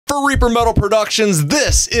For Reaper Metal Productions,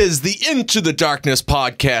 this is the Into the Darkness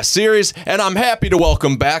podcast series, and I'm happy to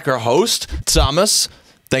welcome back our host, Thomas.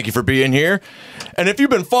 Thank you for being here. And if you've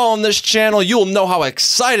been following this channel, you'll know how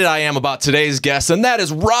excited I am about today's guest, and that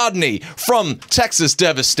is Rodney from Texas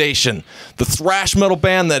Devastation, the thrash metal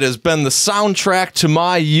band that has been the soundtrack to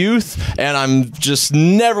my youth, and I'm just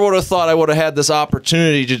never would have thought I would have had this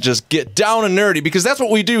opportunity to just get down and nerdy, because that's what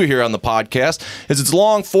we do here on the podcast, is it's a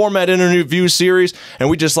long format interview series, and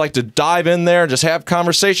we just like to dive in there and just have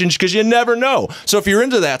conversations, because you never know. So if you're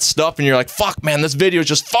into that stuff and you're like, fuck man, this video is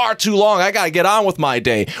just far too long, I gotta get on with my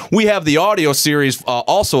day, we have the audio series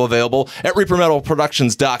also available at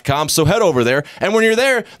ReaperMetalProductions.com, so head over there, and when you're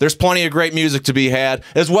there, there's plenty of great music to be had,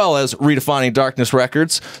 as well as Redefining Darkness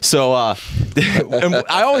records. So and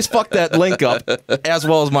I always fuck that link up, as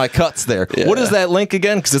well as my cuts there. Yeah. What is that link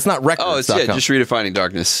again? Because it's not records.com. Oh, it's just Redefining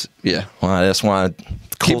Darkness. Yeah. Well, I just want to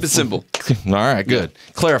keep it simple. All right, good.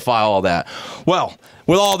 Yeah. Clarify all that. Well,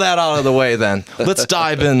 with all that out of the way, then let's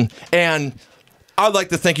dive in. And I'd like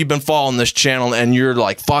to think you've been following this channel and you're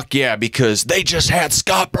like, fuck yeah, because they just had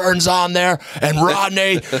Scott Burns on there and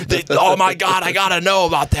Rodney. Oh my God, I gotta know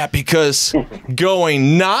about that, because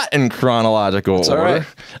going not in chronological order.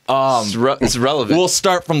 Right. It's relevant. We'll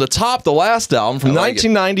start from the top, the last album from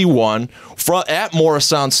 1991 at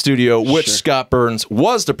Morrisound Studio, which Scott Burns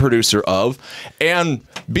was the producer of. And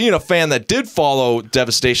being a fan that did follow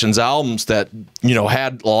Devastation's albums that, you know,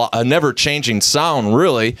 had a never-changing sound,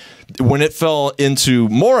 really, when it fell into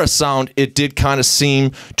Morrisound, it did kind of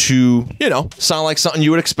seem to, you know, sound like something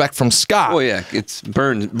you would expect from Scott. Oh yeah, it's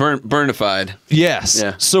burnified. Yes.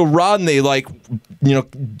 Yeah. So Rodney, like, you know,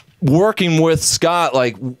 working with Scott,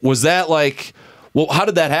 like, was that like, well, how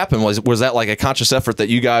did that happen? Was that like a conscious effort that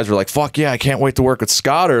you guys were like, fuck yeah, I can't wait to work with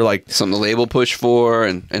Scott, or like something the label pushed for,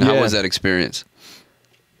 and how was that experience?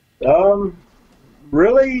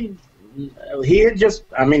 Really, he had just,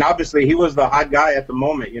 I mean, obviously he was the hot guy at the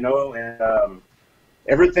moment, you know, and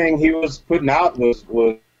everything he was putting out was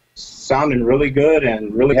sounding really good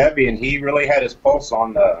and really heavy, and he really had his pulse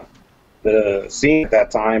on the scene at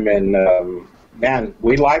that time, and man,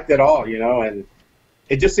 we liked it all, you know, and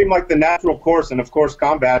it just seemed like the natural course. And of course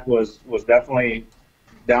Combat was definitely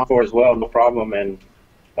down for as well, no problem. And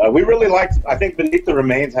we really liked, I think Beneath the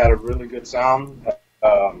Remains had a really good sound.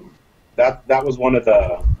 That was one of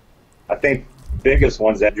the, I think, biggest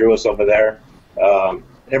ones that drew us over there.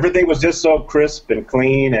 Everything was just so crisp and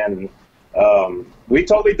clean, and we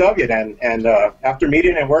totally dug it. And after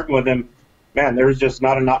meeting and working with him, man, there was just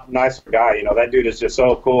not a nicer guy. You know, that dude is just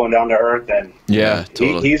so cool and down to earth, and yeah,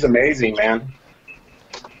 totally. He's amazing, man.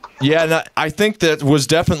 Yeah, and I think that was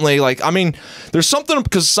definitely, like, I mean, there's something,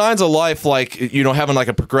 because Signs of Life, like, you know, having like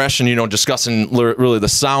a progression, you know, discussing really the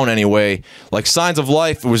sound anyway, like Signs of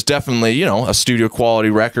Life was definitely, you know, a studio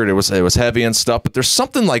quality record. It was heavy and stuff, but there's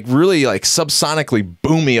something like really like subsonically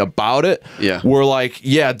boomy about it. Yeah. Where like,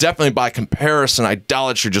 yeah, definitely by comparison,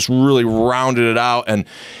 Idolatry just really rounded it out, and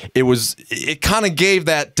it kind of gave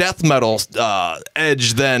that death metal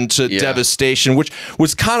edge then to Devastation, which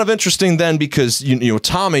was kind of interesting then, because you know,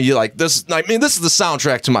 Tommy, like this, I mean, this is the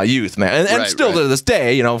soundtrack to my youth, man, and still to this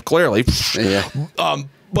day, you know, clearly. Yeah.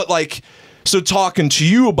 But like, so talking to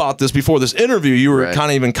you about this before this interview, you were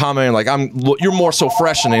kind of even commenting like, you're more so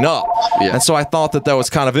freshening up, and so I thought that was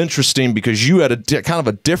kind of interesting, because you had a kind of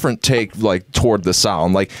a different take like toward the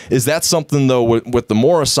sound. Like, is that something though with the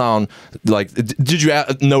Morrisound? Like, did you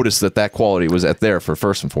notice that quality was there for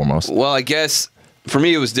first and foremost? Well, I guess for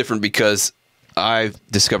me it was different because I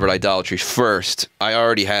discovered Idolatry first. I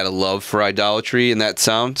already had a love for Idolatry and that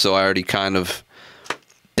sound, so I already kind of,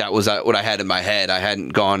 that was what I had in my head. I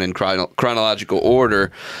hadn't gone in chronological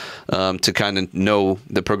order to kind of know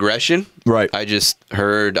the progression. Right. I just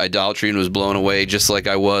heard Idolatry and was blown away, just like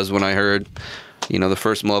I was when I heard, you know, the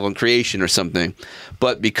first Malevolent Creation or something.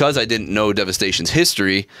 But because I didn't know Devastation's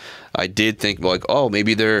history, I did think like, oh,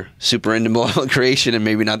 maybe they're super into Malevolent Creation and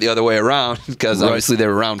maybe not the other way around, because obviously they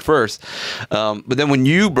were around first. But then when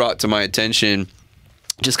you brought to my attention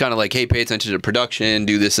just kind of like, hey, pay attention to production,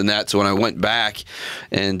 do this and that. So when I went back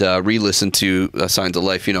and re-listened to Signs of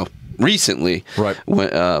Life, you know, recently,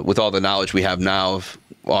 with all the knowledge we have now of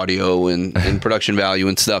audio and production value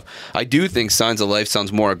and stuff, I do think Signs of Life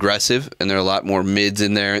sounds more aggressive, and there are a lot more mids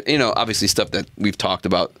in there. You know, obviously stuff that we've talked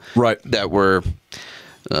about, that were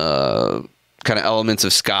kind of elements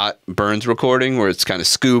of Scott Burns recording, where it's kind of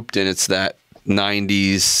scooped and it's that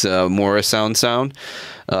 90s Morrisound sound.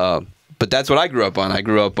 But that's what I grew up on. I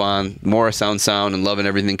grew up on Morrisound sound and loving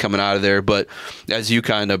everything coming out of there. But as you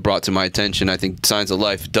kind of brought to my attention, I think Signs of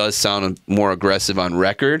Life does sound more aggressive on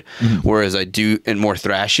record, whereas I do, and more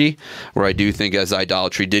thrashy, where I do think as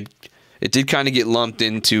Idolatry did kind of get lumped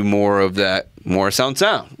into more of that Morrisound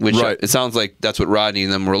sound, which it sounds like that's what Rodney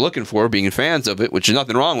and them were looking for, being fans of it, which is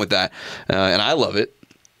nothing wrong with that. And I love it.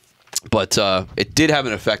 But it did have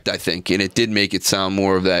an effect, I think, and it did make it sound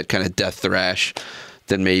more of that kind of death thrash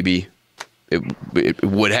than maybe it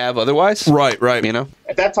would have otherwise. Right. You know,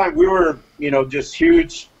 at that time we were, just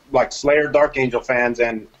huge like Slayer, Dark Angel fans,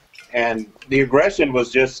 and the aggression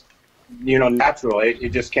was just, natural. It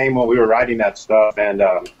just came when we were writing that stuff, and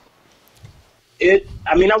I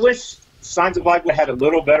wish Signs of Life had a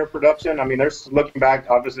little better production. I mean, there's, looking back,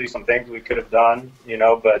 obviously some things we could have done,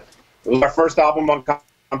 but it was our first album on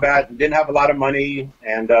Combat, didn't have a lot of money,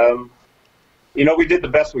 and we did the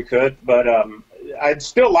best we could, but I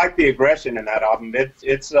still like the aggression in that album.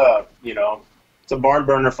 It's a barn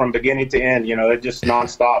burner from beginning to end. It just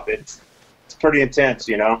nonstop. It's pretty intense.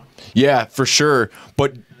 Yeah, for sure.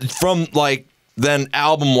 But from then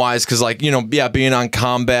album wise, because being on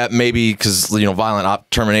Combat, maybe because Violent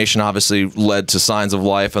Termination obviously led to Signs of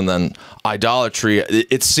Life, and then Idolatry.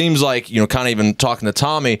 It seems like kind of even talking to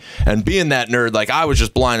Tommy and being that nerd, I was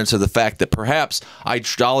just blinded to the fact that perhaps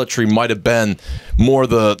Idolatry might have been more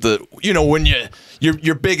the when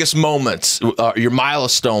your biggest moments, your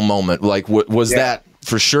milestone moment. Was that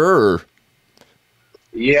for sure? Or?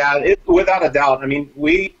 Yeah, without a doubt. I mean,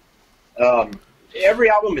 we. Every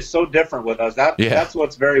album is so different with us. That's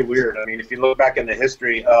what's very weird. I mean, if you look back in the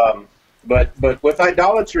history, but with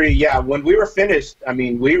Idolatry, when we were finished, I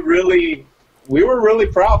mean, we were really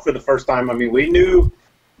proud for the first time. I mean, we knew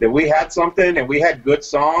that we had something and we had good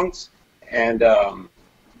songs, and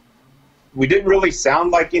we didn't really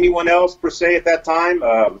sound like anyone else per se at that time.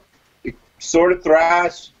 Sort of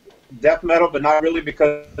thrash, death metal, but not really,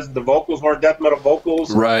 because the vocals weren't death metal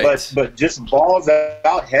vocals. Right. But just balls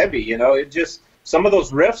out heavy. It just. Some of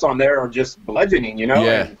those riffs on there are just bludgeoning,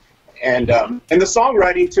 Yeah. And the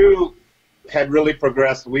songwriting too had really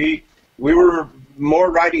progressed. We were more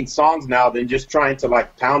writing songs now than just trying to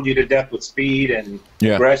pound you to death with speed and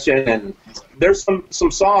aggression. And there's some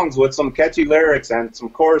songs with some catchy lyrics and some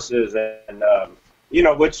choruses, and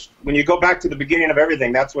which when you go back to the beginning of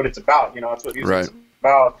everything, that's what it's about. That's what music's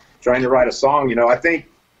about, trying to write a song. I think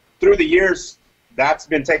through the years that's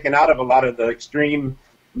been taken out of a lot of the extreme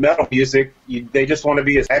metal music. They just want to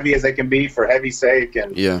be as heavy as they can be for heavy's sake,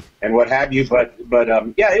 and what have you. But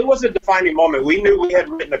it was a defining moment. We knew we had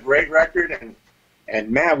written a great record, and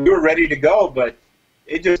man, we were ready to go, but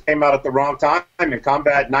it just came out at the wrong time. And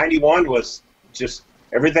Combat 91 was just,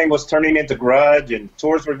 everything was turning into grudge, and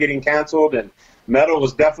tours were getting canceled, and metal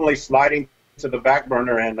was definitely sliding to the back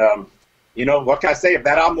burner. And what can I say? If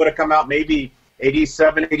that album would have come out maybe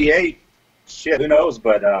 87, 88, shit, who knows?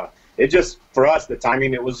 But it just, for us, the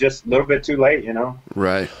timing, it was just a little bit too late,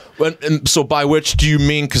 Right. And so by which do you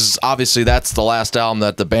mean, because obviously that's the last album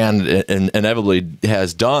that the band inevitably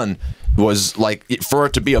has done, was for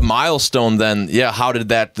it to be a milestone then, how did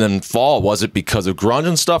that then fall? Was it because of grunge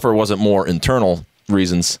and stuff, or was it more internal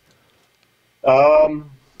reasons?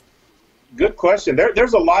 Good question.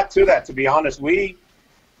 There's a lot to that, to be honest. We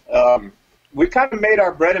kind of made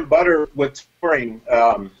our bread and butter with touring.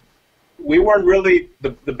 We weren't really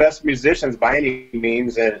the best musicians by any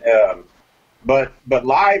means, and but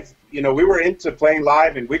live, we were into playing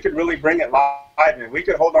live, and we could really bring it live, and we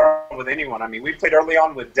could hold our own with anyone. I mean, we played early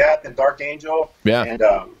on with Death and Dark Angel, and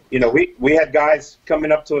we had guys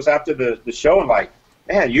coming up to us after the show and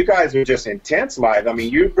man, you guys are just intense live. I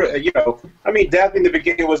mean, Death in the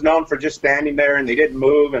beginning was known for just standing there, and they didn't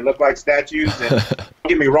move and look like statues. And don't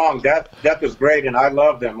get me wrong, Death was great, and I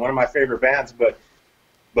love them, one of my favorite bands, but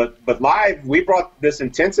live, we brought this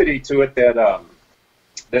intensity to it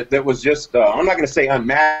that was just, I'm not going to say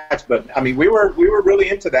unmatched, but I mean, we were really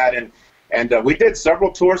into that, and we did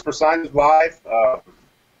several tours for Signs of Life,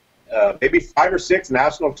 maybe 5 or 6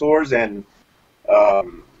 national tours, and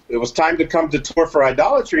it was time to come to tour for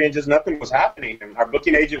Idolatry, and just nothing was happening. And our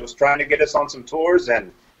booking agent was trying to get us on some tours, and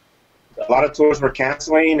a lot of tours were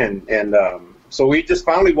canceling, and so we just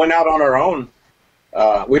finally went out on our own.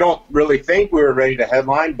 We don't really think we were ready to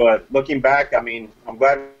headline, but looking back, I mean, I'm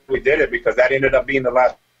glad we did it, because that ended up being the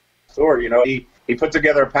last tour. He put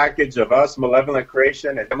together a package of us, Malevolent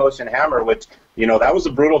Creation, and Demolition Hammer, which, that was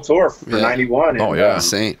a brutal tour for 91. Oh, yeah,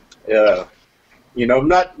 insane.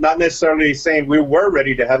 Not necessarily saying we were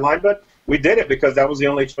ready to headline, but we did it because that was the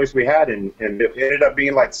only choice we had, and it ended up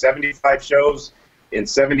being 75 shows in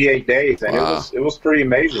 78 days, and it was pretty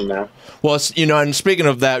amazing, man. Well, it's, you know, and speaking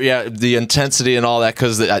of that, yeah, the intensity and all that,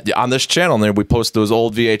 because on this channel there we post those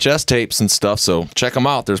old VHS tapes and stuff, so check them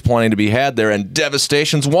out. There's plenty to be had there, and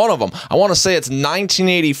Devastation's one of them. I want to say it's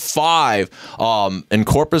 1985 in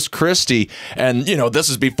Corpus Christi, and you know, this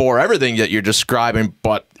is before everything that you're describing,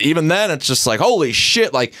 but even then it's just like, holy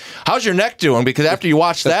shit, like, how's your neck doing? Because after you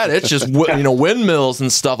watch that, it's just you know, windmills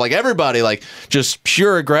and stuff, like everybody, like just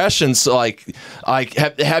pure aggression. So like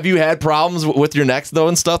have you had problems with your necks though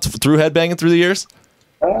and stuff through headbanging through the years?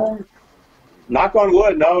 Knock on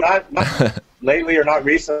wood, no, not lately or not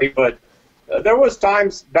recently, but there was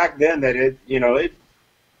times back then that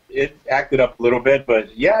it acted up a little bit.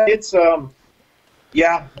 But yeah, it's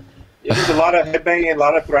yeah, it was a lot of headbanging, a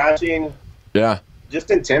lot of thrashing, yeah,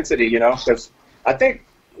 just intensity, you know, because I think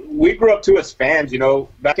we grew up too as fans, you know,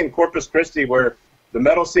 back in Corpus Christi where the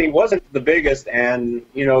metal scene wasn't the biggest, and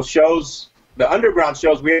you know, shows, the underground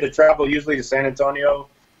shows, we had to travel usually to San Antonio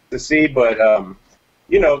to see, but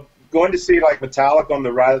you know, going to see like Metallica on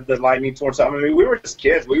the Ride of the Lightning tour, I mean, we were just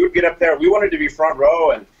kids. We would get up there, we wanted to be front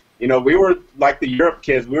row, and you know, we were like the Europe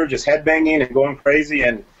kids. We were just headbanging and going crazy,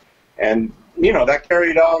 and you know, that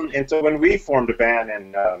carried on into when we formed a band,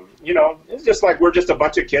 and you know, it's just like we're just a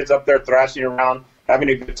bunch of kids up there thrashing around, having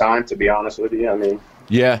a good time, to be honest with you. I mean,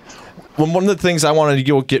 yeah. Well, one of the things I wanted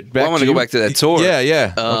to get back. I want to go back to that tour. Yeah,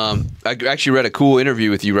 yeah. I actually read a cool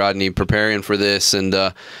interview with you, Rodney, preparing for this, and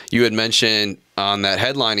you had mentioned on that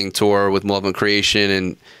headlining tour with Malevolent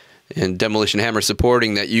Creation and Demolition Hammer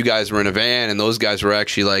supporting that you guys were in a van, and those guys were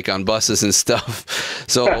actually like on buses and stuff.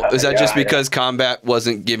 So is that just because Combat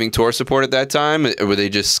wasn't giving tour support at that time, or were they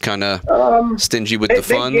just kind of stingy with the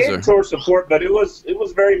funds? They gave tour support, but it was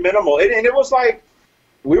very minimal, and it was like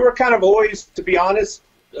we were kind of always, to be honest,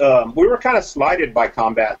 we were kind of slighted by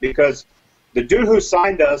Combat, because the dude who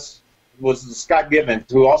signed us was Scott Gibbons,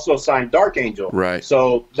 who also signed Dark Angel. Right.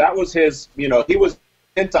 So that was his, you know, he was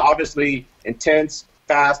into obviously intense,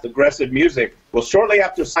 fast, aggressive music. Well, shortly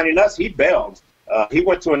after signing us, he bailed. He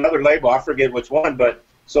went to another label, I forget which one, but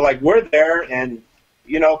so like we're there, and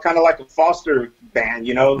you know, kind of like a foster band,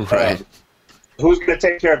 you know, right. Who's going to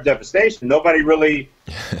take care of Devastation? Nobody really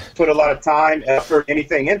put a lot of time, effort,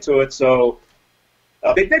 anything into it. So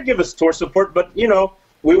they did give us tour support, but you know,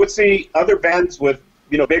 we would see other bands with,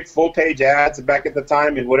 you know, big full-page ads back at the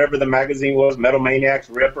time in whatever the magazine was, Metal Maniacs,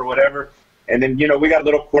 Rip, or whatever. And then, you know, we got a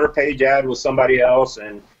little quarter-page ad with somebody else.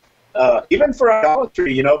 And even for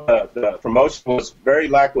Idolatry, you know, the promotion was very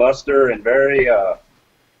lackluster and very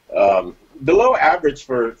below average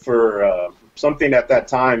for something at that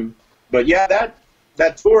time. But yeah,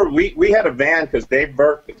 that tour, we had a van, because Dave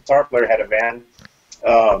Burke, the guitar player, had a van.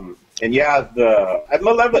 And yeah,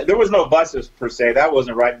 there was no buses per se. That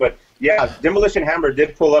wasn't right. But yeah, Demolition Hammer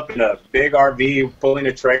did pull up in a big RV, pulling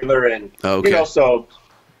a trailer, and you know, so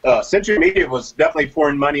Century Media was definitely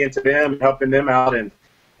pouring money into them and helping them out, and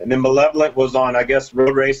then Malevolent was on, I guess,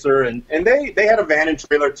 Road Racer, and they had a van and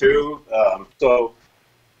trailer too.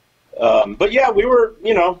 But yeah, we were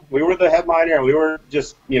the headliner, and we were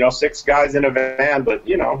just, you know, 6 guys in a van, but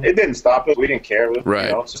you know, it didn't stop us. We didn't care. Right.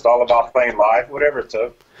 You know, it's just all about playing live, whatever it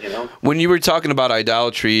took. You know, when you were talking about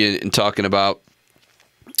Idolatry and talking about,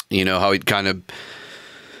 you know, how he kind of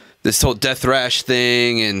this whole death thrash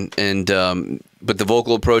thing, but the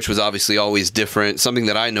vocal approach was obviously always different. Something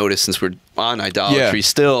that I noticed since we're on Idolatry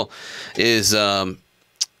still is,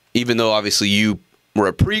 even though obviously you were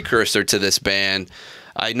a precursor to this band,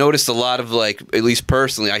 I noticed a lot of, like, at least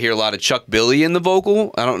personally, I hear a lot of Chuck Billy in the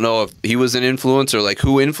vocal. I don't know if he was an influence or like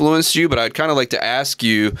who influenced you, but I'd kind of like to ask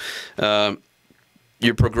you,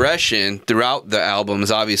 your progression throughout the albums.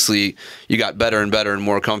 Obviously, you got better and better and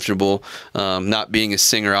more comfortable, not being a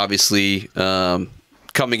singer, obviously,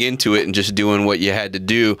 coming into it and just doing what you had to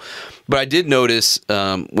do. But I did notice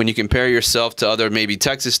when you compare yourself to other maybe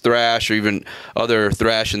Texas thrash or even other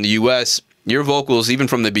thrash in the U.S., your vocals, even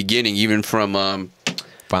from the beginning, even from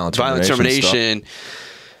Violent Termination,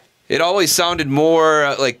 it always sounded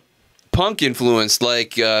more like punk influenced,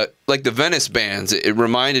 like the Venice bands. It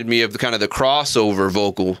reminded me of the kind of the crossover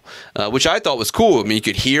vocal, which I thought was cool. I mean, you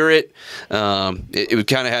could hear it. It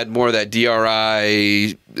kind of had more of that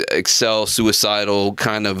DRI, Excel, Suicidal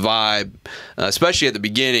kind of vibe, especially at the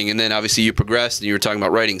beginning. And then obviously you progressed, and you were talking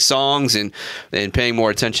about writing songs and paying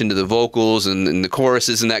more attention to the vocals and the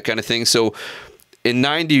choruses and that kind of thing. So in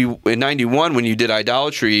 91, when you did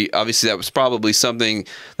Idolatry, obviously that was probably something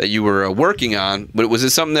that you were working on, but was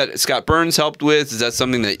it something that Scott Burns helped with? Is that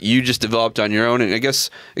something that you just developed on your own? And I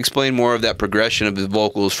guess explain more of that progression of the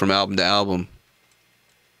vocals from album to album.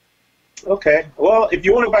 Okay. Well, if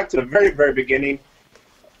you want to go back to the very, very beginning,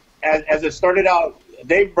 as it started out,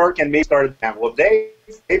 Dave Burke and me started that. Well,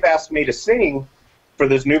 Dave asked me to sing for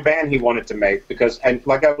this new band he wanted to make because, and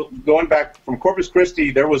like I was going back from Corpus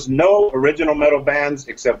Christi, there was no original metal bands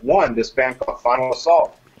except one, this band called Final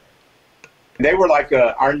Assault. They were like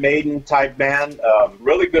a Iron Maiden type band,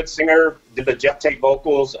 really good singer, did the Jeff Tate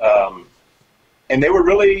vocals, and they were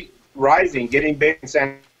really rising, getting big in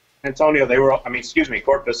San Antonio. They were,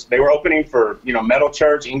 Corpus. They were opening for, Metal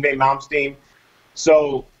Church, Yngwie Malmsteen.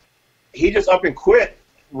 So he just up and quit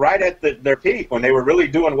right at their peak when they were really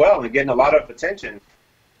doing well and getting a lot of attention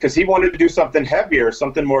because he wanted to do something heavier,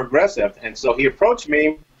 something more aggressive. And so he approached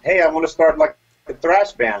me, hey, I want to start like a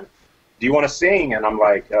thrash band. Do you want to sing? And I'm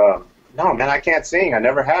like, no, man, I can't sing. I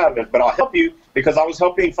never have. But I'll help you because I was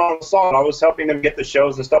helping Final Assault. I was helping them get the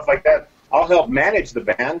shows and stuff like that. I'll help manage the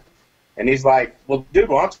band. And he's like, well, dude,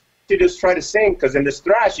 why don't you just try to sing? Because in this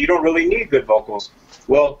thrash, you don't really need good vocals.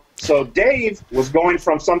 Well, so Dave was going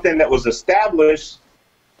from something that was established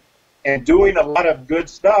and doing a lot of good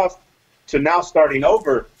stuff to now starting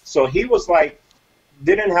over. So he was like,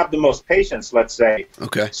 didn't have the most patience, let's say.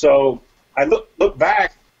 Okay. So I look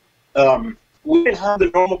back, we didn't have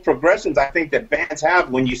the normal progressions I think that bands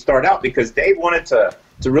have when you start out because Dave wanted to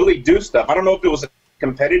really do stuff. I don't know if it was a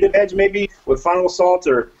competitive edge maybe with Final Assault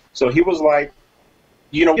or so he was like,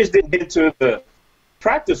 just didn't get into the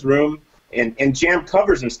practice room and jam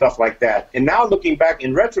covers and stuff like that. And now looking back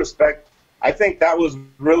in retrospect, I think that was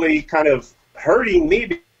really kind of hurting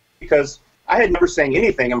me because I had never sang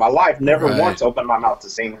anything in my life, never once opened my mouth to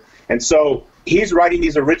sing. And so he's writing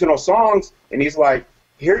these original songs, and he's like,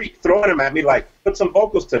 here, throwing them at me like, put some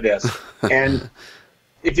vocals to this. And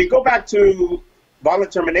if you go back to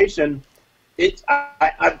Violent Termination, the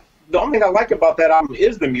only thing I like about that album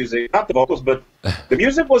is the music, not the vocals, but the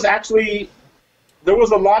music was actually, there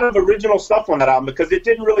was a lot of original stuff on that album because it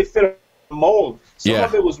didn't really fit a mold. Some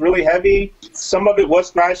of it was really heavy, some of it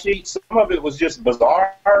was thrashy, some of it was just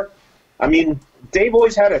bizarre. I mean, Dave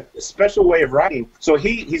always had a special way of writing. So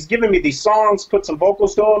he's giving me these songs, put some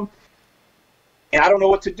vocals to them, and I don't know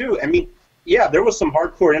what to do. I mean, yeah, there was some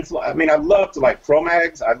hardcore influence. I mean, I loved like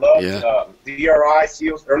Cro-Mags, I loved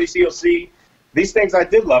DRI, early COC. These things I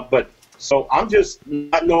did love, but so I'm just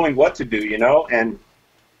not knowing what to do, and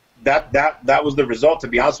that was the result, to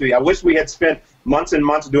be honest with you. I wish we had spent months and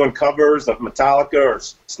months doing covers of Metallica or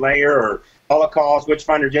Slayer or Holocaust,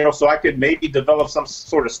 Witchfinder General, so I could maybe develop some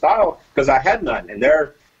sort of style because I had none. And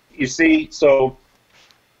there, you see, so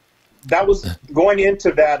that was going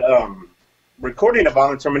into that recording of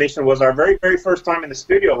Violent Termination was our very, very first time in the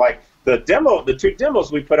studio. Like the 2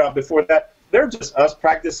 demos we put out before that, they're just us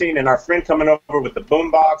practicing and our friend coming over with the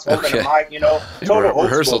boombox, holding a mic, total old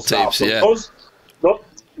rehearsal school tapes, style. So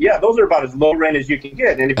those are about as low rent as you can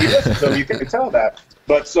get. And if you listen to them, you can tell that.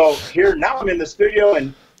 But so here, now I'm in the studio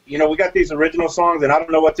and, we got these original songs and I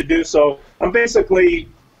don't know what to do. So I'm basically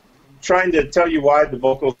trying to tell you why the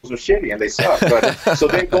vocals are shitty and they suck. But so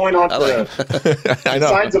then going on to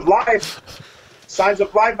Signs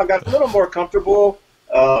of Life, I got a little more comfortable.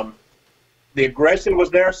 The aggression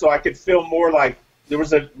was there, so I could feel more like there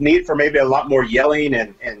was a need for maybe a lot more yelling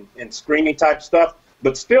and screaming type stuff.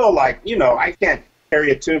 But still, like, I can't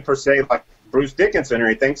carry a tune per se like Bruce Dickinson or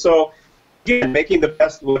anything. So, again, making the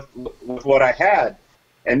best with what I had.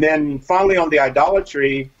 And then finally on the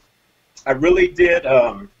Idolatry, I really did,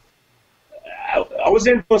 I was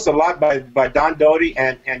influenced a lot by Don Doty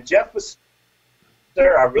and Jeff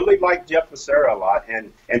Becerra. I really like Jeff Becerra a lot.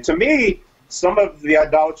 And to me, some of the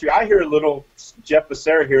Idolatry, I hear a little Jeff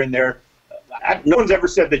Becerra here and there. No one's ever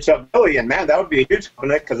said that Chuck Billy, and man, that would be a huge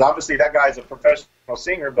compliment because obviously that guy's a professional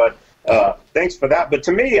singer, but thanks for that. But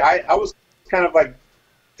to me, I was kind of like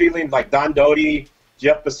feeling like Don Doty,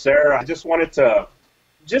 Jeff Becerra. I just wanted to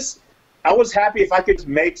I was happy if I could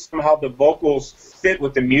make somehow the vocals fit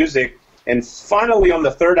with the music. And finally on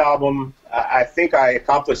the 3rd album, I think I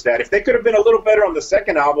accomplished that. If they could have been a little better on the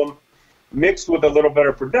 2nd album, mixed with a little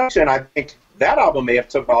better production, I think that album may have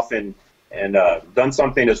took off and done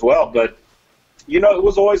something as well. But, it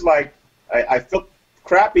was always like, I felt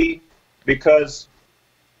crappy because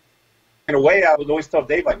in a way I would always tell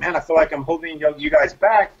Dave, like, man, I feel like I'm holding you guys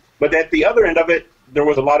back. But at the other end of it, there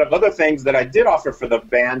was a lot of other things that I did offer for the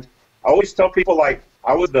band. I always tell people, like,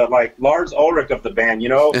 I was the, like, Lars Ulrich of the band,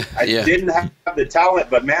 I didn't have the talent,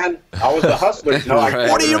 but, man, I was the hustler, Right.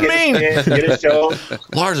 What do you mean? Get a show.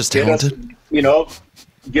 Lars is talented.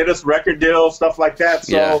 Get us record deals, stuff like that.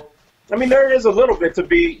 So, I mean, there is a little bit to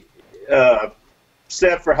be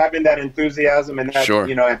said for having that enthusiasm and that,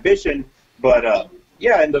 ambition. But,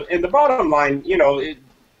 in the bottom line,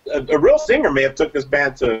 a real singer may have took this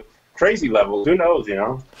band to crazy levels. Who knows, you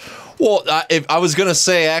know? Well, if I was gonna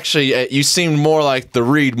say, actually, you seemed more like the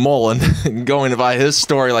Reed Mullen, going by his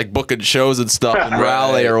story, like booking shows and stuff and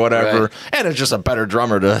Raleigh or whatever. Right. And it's just a better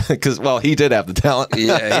drummer because, well, he did have the talent.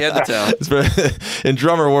 Yeah, he had the talent in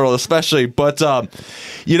drummer world, especially. But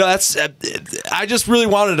you know, that's I just really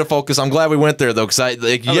wanted to focus. I'm glad we went there though, because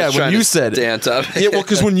when you said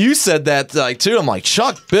because when you said that like too, I'm like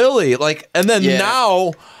Chuck Billy, like, and then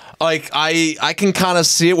now. Like I can kind of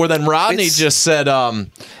see it where then Rodney just said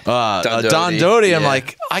Don Doty. I'm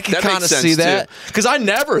like, I can kind of see that because I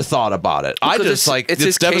never thought about it. I just like it's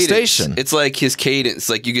his devastation. Cadence. It's like his cadence.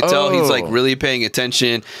 Like you could tell he's like really paying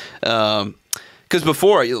attention. Because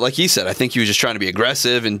before, like he said, I think he was just trying to be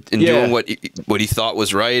aggressive and doing what he thought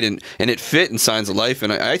was right, and it fit in Signs of Life,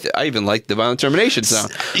 and I even liked the Violent Termination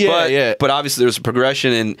sound. But obviously there was a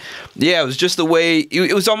progression, and it was just the way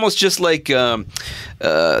it was almost just like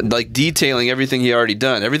detailing everything he already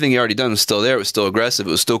done. Everything he already done was still there. It was still aggressive.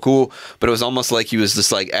 It was still cool, but it was almost like he was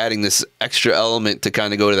just like adding this extra element to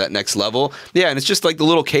kind of go to that next level. Yeah, and it's just like the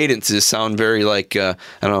little cadences sound very like I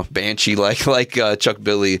don't know, Banshee like Chuck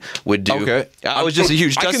Billy would do. Okay. I was just a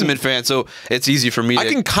huge Testament fan, so it's easy for me to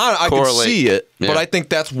I can see it, but I think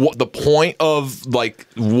that's what the point of like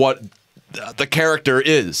what the character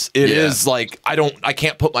is. It is like I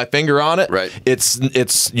can't put my finger on it. Right.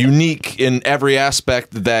 It's unique in every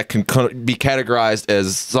aspect that can be categorized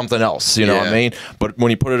as something else. You know what I mean? But when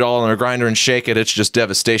you put it all in a grinder and shake it, it's just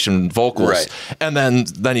devastation vocals. Right. And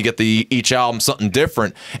then you get each album something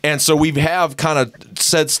different. And so we have kind of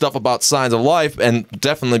said stuff about Signs of Life, and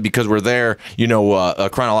definitely because we're there, you know,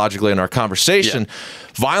 chronologically in our conversation,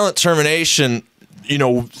 Violent Termination. You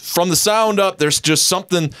know, from the sound up, there's just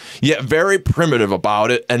something very primitive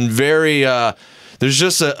about it, and very there's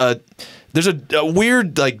just there's a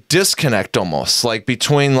weird like disconnect almost like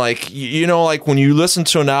between like you know like when you listen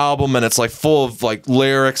to an album and it's like full of like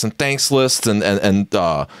lyrics and thanks lists and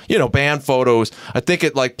you know band photos. I think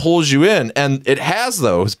it like pulls you in, and it has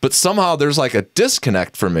those, but somehow there's like a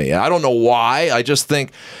disconnect for me. I don't know why. I just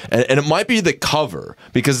think, and it might be the cover,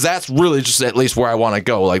 because that's really just at least where I want to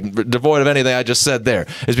go. Like devoid of anything I just said there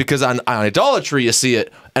is because on Idolatry you see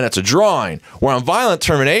it and it's a drawing, where on Violent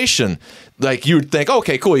Termination. Like you would think,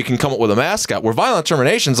 okay, cool, you can come up with a mascot. Where Violent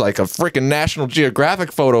Termination's like a freaking National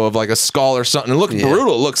Geographic photo of like a skull or something. It looks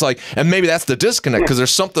brutal. It looks like, and maybe that's the disconnect because there's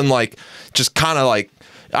something like just kind of like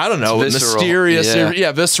I don't know, mysterious,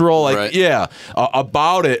 visceral, like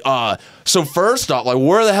about it. So first off, like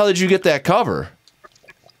where the hell did you get that cover?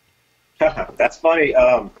 That's funny.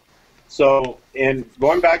 So in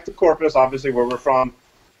going back to Corpus, obviously where we're from.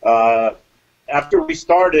 After we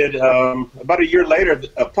started, about a year later,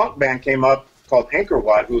 a punk band came up called Anchor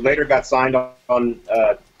Watt, who later got signed on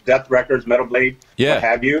Death Records, Metal Blade, what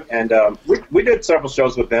have you. And we did several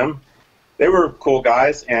shows with them. They were cool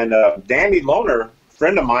guys. And Danny Lohner,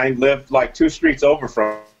 friend of mine, lived like 2 streets over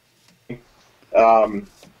from me.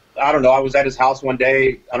 I don't know. I was at his house one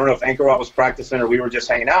day. I don't know if Anchor Watt was practicing or we were just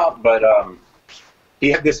hanging out, but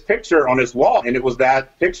he had this picture on his wall, and it was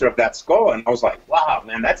that picture of that skull. And I was like, wow,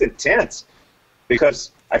 man, that's intense.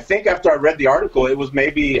 Because I think after I read the article, it was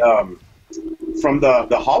maybe from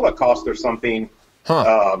the Holocaust or something.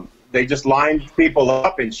 They just lined people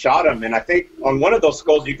up and shot them. And I think on one of those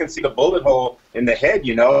skulls, you can see the bullet hole in the head,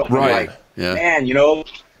 you know. Right. Like, man, you know,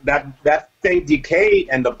 that thing decayed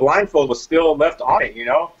and the blindfold was still left on it, you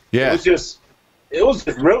know. Yeah. It was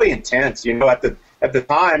just really intense, you know, at the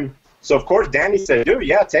time. So, of course, Danny said, dude,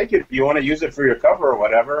 yeah, take it if you want to use it for your cover or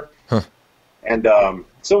whatever. And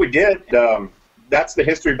so we did. That's the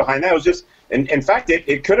history behind that. It was just, in fact,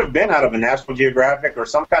 it could have been out of a National Geographic or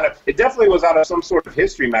some kind of, it definitely was out of some sort of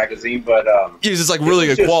history magazine, but it's just like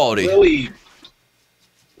really good quality. Really,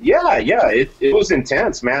 it was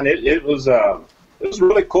intense, man. It was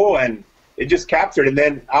really cool, and it just captured. And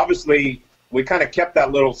then obviously we kind of kept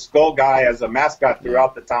that little skull guy as a mascot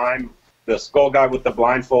throughout the time, the skull guy with the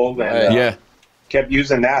blindfold, and kept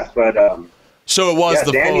using that. But so it was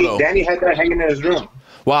the photo. Danny had that hanging in his room.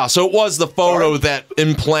 Wow, so it was the photo that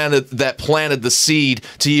planted the seed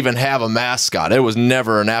to even have a mascot. It was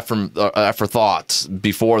never an afterthought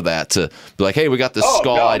before that to be like, hey, we got this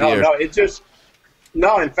skull idea.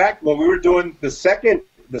 No. In fact, when we were doing the second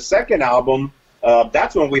album,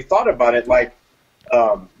 that's when we thought about it. Like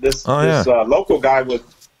this local guy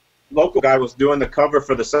was doing the cover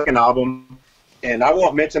for the second album. And I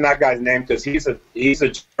won't mention that guy's name because he's a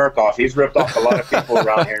jerk off. He's ripped off a lot of people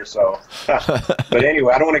around here. So, but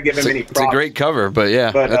anyway, I don't want to give him any props. It's a great cover, but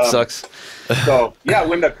that sucks. So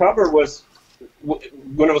when the cover was,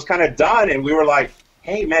 when it was kind of done, and we were like,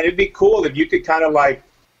 hey man, it'd be cool if you could kind of like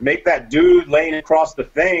make that dude laying across the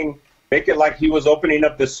thing make it like he was opening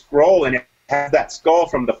up this scroll and it had that skull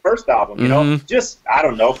from the first album, you know? Just, I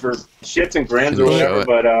don't know, for shits and grins or whatever,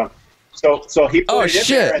 but so he put it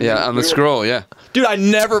in there. And on the scroll, Dude, I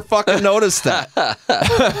never fucking noticed that.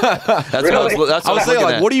 That's Really? what I was saying,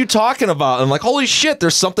 like, what are you talking about? And I'm like, holy shit,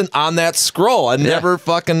 there's something on that scroll. I never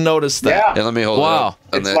fucking noticed that. Yeah. Let me hold it up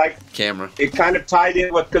on It's that like camera. It kind of tied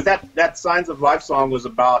in with, because that Signs of Life song was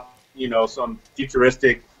about, you know, some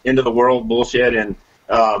futuristic end of the world bullshit, and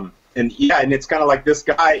it's kind of like this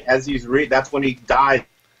guy, as he's that's when he died,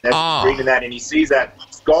 as he's reading that, and he sees that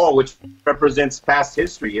skull, which represents past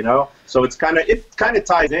history, you know. So it kind of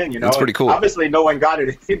ties in, you know. That's pretty cool. Obviously, no one got it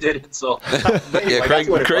if he did it. So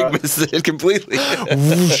anyway, Craig missed it completely.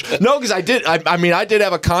 No, because I did. I mean, I did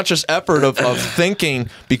have a conscious effort of thinking,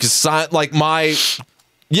 because like my.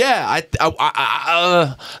 Yeah,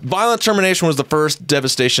 Violent Termination was the first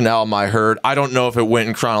Devastation album I heard. I don't know if it went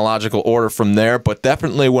in chronological order from there, but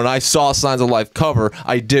definitely when I saw Signs of Life cover,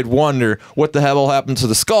 I did wonder what the hell happened to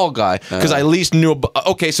the skull guy, because I at least knew about,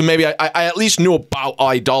 okay, so maybe I at least knew about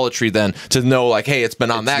Idolatry then, to know, like, hey, it's been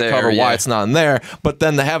on that cover, why it's not in there, but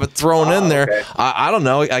then to have it thrown in there, okay. I don't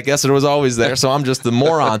know, I guess it was always there, so I'm just the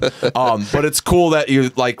moron. But it's cool that you,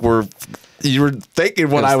 like, you were thinking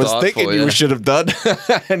what I was thinking you should have done,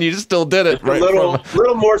 and you still did it. Right,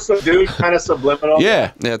 little more subdued, kind of subliminal.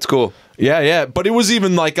 Yeah, it's cool. Yeah, but it was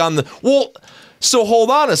even like on the So hold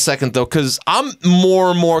on a second though, because I'm more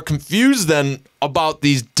and more confused then about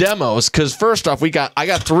these demos. Because first off, I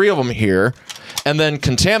got 3 of them here, and then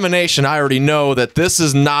Contamination. I already know that this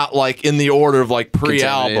is not like in the order of like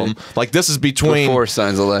pre-album. Like this is between before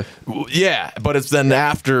Signs of Life. Yeah, but it's then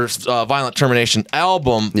after Violent Termination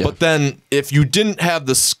album. Yeah. But then if you didn't have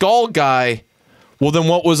the skull guy, well then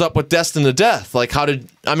what was up with Destined to Death? Like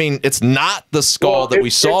it's not the skull that we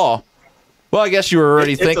saw. Well, I guess you were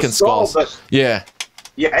already thinking skulls. Yeah,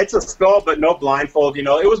 it's a skull, but no blindfold. You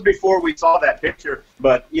know, it was before we saw that picture.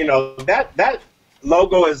 But you know that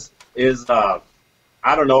logo is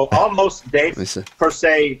I don't know, almost Dave per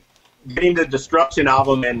se getting the Destruction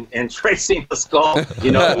album and tracing the skull.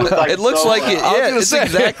 You know, it was like it looks like it. Yeah, it's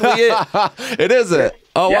exactly it. It is it.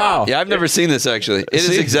 Oh wow. Yeah, I've never seen this actually. It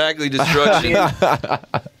is exactly Destruction.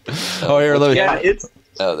 Oh, here, let me. Yeah, it's.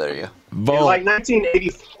 Oh, there you go. In like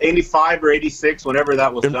 1985 or 86, whenever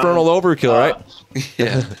that was Infernal done. Overkill, right?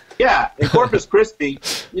 Yeah, in Corpus Christi,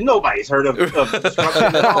 nobody's heard of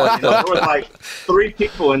Destruction at all. You know, there was like 3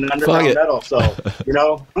 people in underground metal. So, you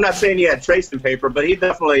know, I'm not saying he had tracing paper, but he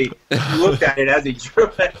definitely looked at it as he drew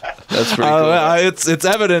it. That's pretty cool. It's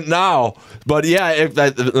evident now. But yeah,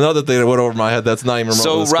 another thing that went over my head that's not even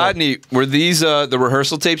remotely. So, Rodney, were these the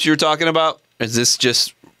rehearsal tapes you were talking about? Is this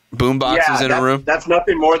just boom boxes in a room? That's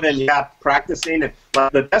nothing more than practicing.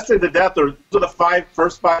 Like the Destined to Death, those are the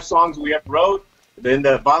first 5 songs we ever wrote. Then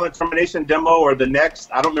the Violent Termination demo, or the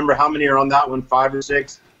next, I don't remember how many are on that one, 5 or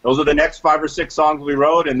 6. Those are the next 5 or 6 songs we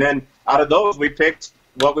wrote, and then out of those we picked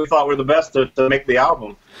what we thought were the best to make the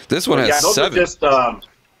album. This one has those 7. Are just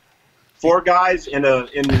 4 guys in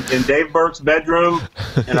Dave Burke's bedroom,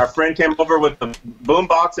 and our friend came over with a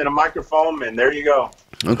boombox and a microphone, and there you go.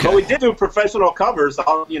 Okay. But we did do professional covers,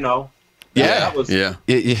 you know. Yeah,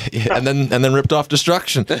 and then ripped off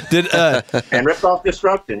Destruction. And ripped off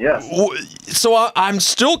Destruction, yes. So I'm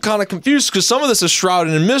still kind of confused because some of this is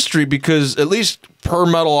shrouded in mystery. Because at least per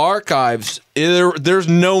Metal Archives, there's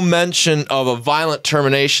no mention of a Violent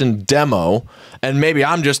Termination demo. And maybe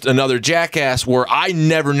I'm just another jackass where I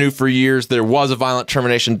never knew for years there was a Violent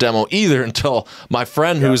Termination demo either until my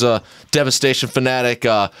friend who's a Devastation fanatic,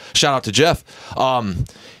 shout out to Jeff,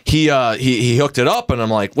 he hooked it up, and I'm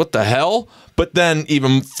like, what the hell? But then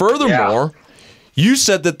even furthermore, you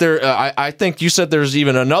said that I think you said there's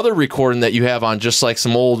even another recording that you have on just like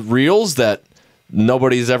some old reels that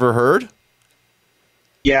nobody's ever heard.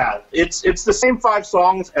 Yeah, it's the same 5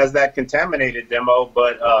 songs as that Contaminated demo,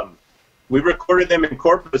 but we recorded them in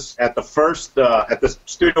Corpus at the first at the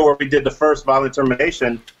studio where we did the first Violent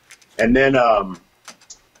Termination, and then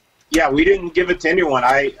we didn't give it to anyone.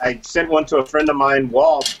 I sent one to a friend of mine,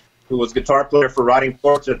 Walt, who was guitar player for Rotting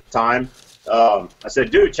Corpse at the time. I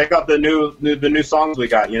said, dude, check out the new songs we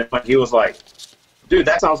got. You know, and he was like, dude,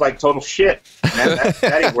 that sounds like total shit. Man,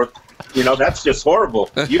 that ain't worth. You know, that's just horrible.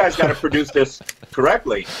 You guys got to produce this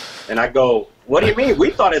correctly. And I go, what do you mean?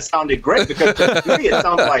 We thought it sounded great, because to me it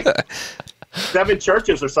sounds like 7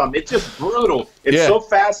 Churches or something. It's just brutal. It's so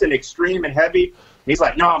fast and extreme and heavy. He's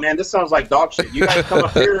like, no, man, this sounds like dog shit. You guys come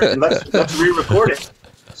up here and let's re-record it.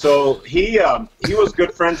 So he was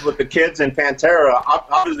good friends with the kids in Pantera.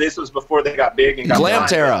 Obviously, this was before they got big and got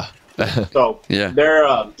Glamterra. So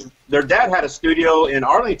their dad had a studio in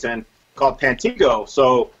Arlington, called Pantigo.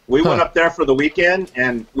 So we went up there for the weekend,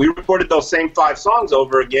 and we recorded those same 5 songs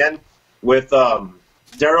over again with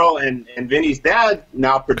Daryl and Vinny's dad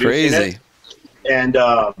now producing it.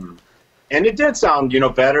 And it did sound,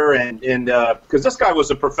 better, and because this guy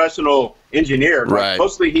was a professional engineer. Right.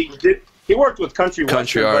 Mostly he worked with country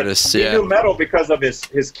artists. He knew metal because of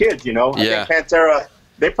his kids. I think Pantera,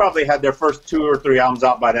 they probably had their first 2 or 3 albums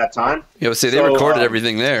out by that time. Yeah, they recorded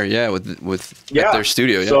everything there. Yeah, with at their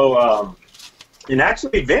studio. Yeah. So and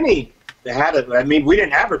actually Vinny had we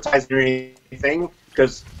didn't advertise or anything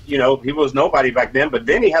because he was nobody back then, but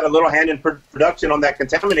Vinny had a little hand in production on that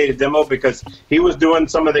Contaminated demo because he was doing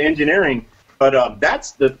some of the engineering. But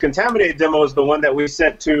that's the Contaminated demo is the one that we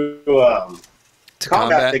sent to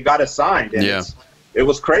Combat. They got us signed. And it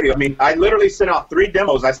was crazy. I literally sent out 3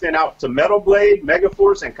 demos. I sent out to Metal Blade,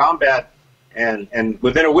 Megaforce, and Combat, and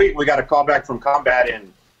within a week we got a call back from Combat,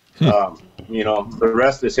 and the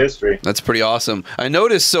rest is history. That's pretty awesome. I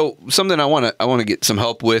noticed something I want to get some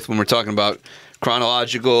help with when we're talking about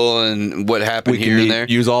chronological and what happened here and there.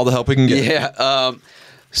 Use all the help we can get. Yeah.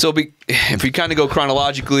 If we kind of go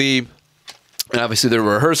chronologically, obviously there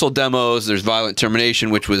were rehearsal demos. There's Violent Termination,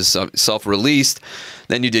 which was self-released.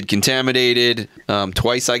 Then you did Contaminated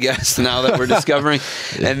twice, I guess. Now that we're discovering,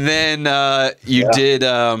 and then you did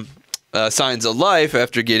Signs of Life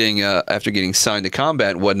after getting signed to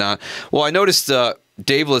Combat and whatnot. Well, I noticed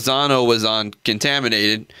Dave Lozano was on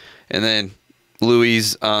Contaminated, and then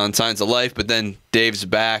Louis on Signs of Life, but then Dave's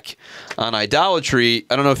back on Idolatry.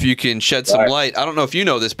 I don't know if you can shed some light. I don't know if you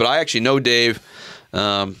know this, but I actually know Dave.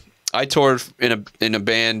 I toured in a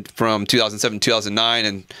band from 2007 to 2009,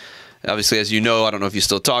 and obviously, as you know, I don't know if you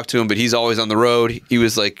still talk to him, but he's always on the road. He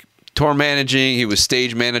was like tour managing. He was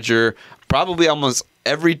stage manager. Probably almost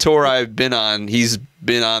every tour I've been on, he's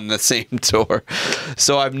been on the same tour.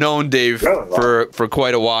 So I've known Dave for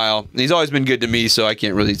quite a while. He's always been good to me, so I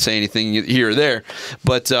can't really say anything here or there.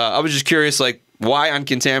 But I was just curious, like, why on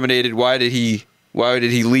Contaminated? Why did he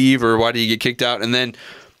leave, or why did he get kicked out? And then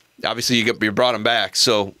obviously you brought him back.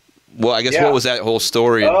 So, well, I guess what was that whole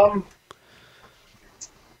story?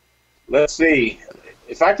 Let's see.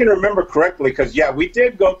 If I can remember correctly, because, we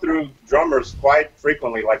did go through drummers quite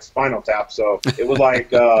frequently, like Spinal Tap. So it was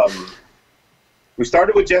like we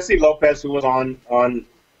started with Jesse Lopez, who was on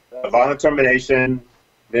Violent Termination.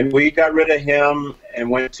 Then we got rid of him and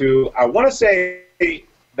went to, I want to say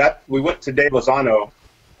that we went to Dave Lozano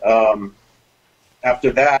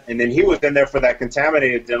after that. And then he was in there for that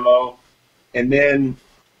Contaminated demo. And then,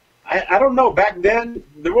 I don't know, back then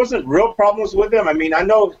there wasn't real problems with him.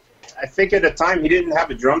 I think at the time he didn't have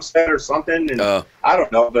a drum set or something, and I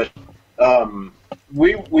don't know, but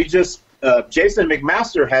we just Jason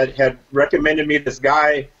McMaster had recommended me this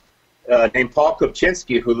guy named Paul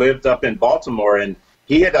Kopczynski, who lived up in Baltimore, and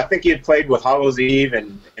I think he had played with Hallows Eve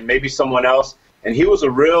and maybe someone else, and he was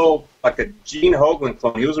like a Gene Hoglan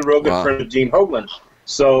clone. He was a real good friend of Gene Hoglan.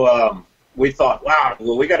 So we thought, wow,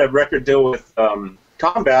 well, we got a record deal with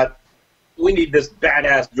Combat. We need this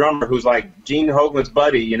badass drummer who's like Gene Hoglan's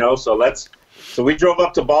buddy, So we drove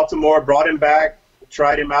up to Baltimore, brought him back,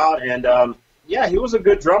 tried him out, and he was a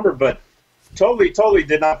good drummer, but totally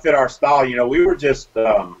did not fit our style. We were just,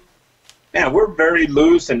 we're very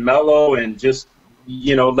loose and mellow and just,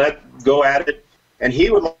 let go at it. And he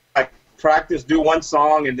would like practice, do one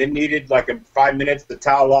song, and then needed like 5 minutes to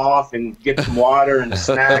towel off and get some water and a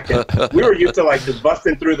snack. And we were used to like just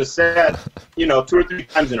busting through the set, 2 or 3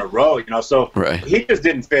 times in a row, So he just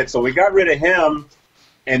didn't fit. So we got rid of him.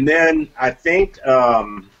 And then I think,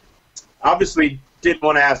 obviously didn't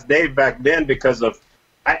want to ask Dave back then because of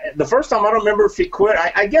the first time. I don't remember if he quit.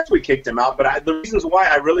 I guess we kicked him out, but the reasons why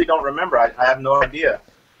I really don't remember. I have no idea.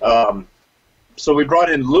 So we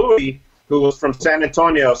brought in Louis, who was from San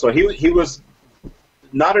Antonio. So he was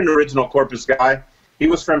not an original Corpus guy. He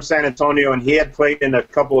was from San Antonio, and he had played in a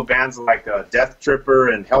couple of bands like Death Tripper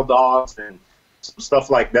and Hell Dogs and stuff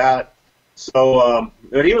like that. So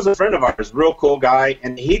he was a friend of ours, real cool guy,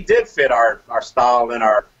 and he did fit our style and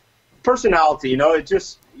our personality. It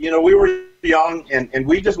just, we were young, and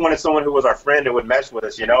we just wanted someone who was our friend and would mesh with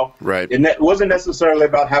us, Right. And it wasn't necessarily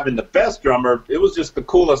about having the best drummer. It was just the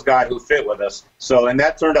coolest guy who fit with us. So, and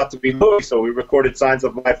that turned out to be Louis. So we recorded Signs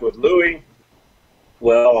of Life with Louis.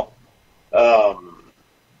 Well,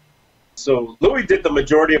 so Louis did the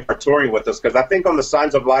majority of our touring with us, because I think on the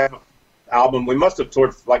Signs of Life album, we must have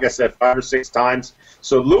toured, like I said, 5 or 6 times.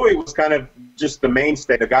 So Louis was kind of just the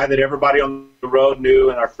mainstay, the guy that everybody on the road knew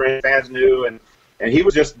and our fans knew, and he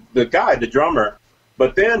was just the guy, the drummer.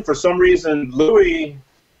 But then for some reason, Louis,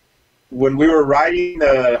 when we were writing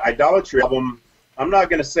the Idolatry album, I'm not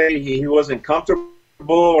going to say he wasn't comfortable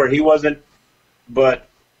comfortable or he wasn't, but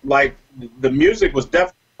like the music was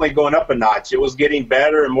definitely going up a notch. It was getting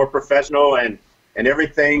better and more professional, and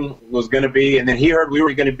everything was going to be. And then he heard we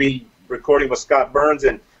were going to be recording with Scott Burns,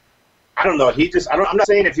 and I don't know. I'm not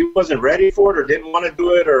saying if he wasn't ready for it or didn't want to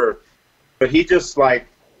do it, but he just like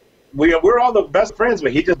we're all the best friends,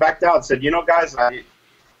 but he just backed out and said, guys, I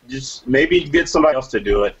just maybe get somebody else to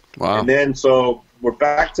do it. Wow. And then so we're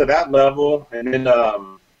back to that level, and then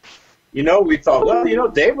we thought, well,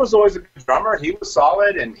 Dave was always a good drummer. He was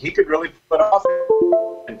solid, and he could really put off.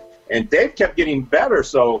 And Dave kept getting better.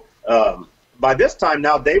 So by this time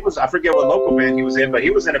now, Dave was, I forget what local band he was in, but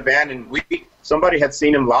he was in a band, and somebody had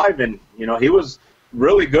seen him live, and, he was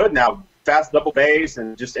really good now, fast double bass,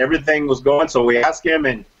 and just everything was going. So we asked him,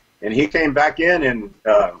 and he came back in, and,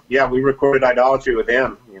 we recorded Idolatry with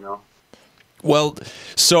him, Well,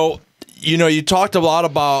 so... you talked a lot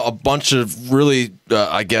about a bunch of really,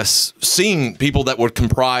 seeing people that would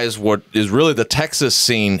comprise what is really the Texas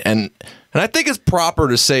scene. And I think it's proper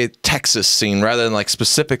to say Texas scene rather than like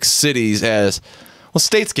specific cities, as, well,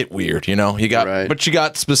 states get weird, but you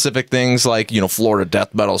got specific things like, Florida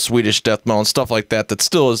death metal, Swedish death metal, and stuff like that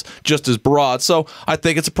still is just as broad. So I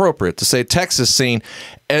think it's appropriate to say Texas scene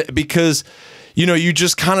because... you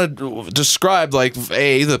just kind of described like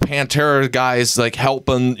the Pantera guys like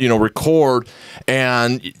helping record,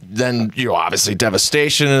 and then obviously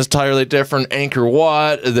Devastation is entirely different. Anchor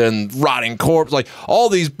What, then Rotting Corpse, like all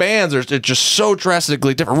these bands are just so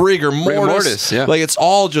drastically different. Rigor Mortis, yeah. Like it's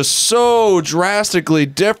all just so drastically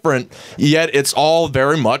different. Yet it's all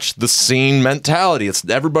very much the scene mentality. It's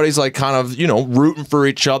everybody's like kind of rooting for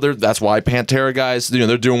each other. That's why Pantera guys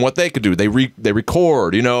they're doing what they could do. They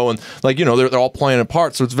record and like they're all playing a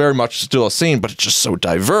part, so it's very much still a scene, but it's just so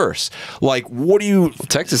diverse. Like, what do you...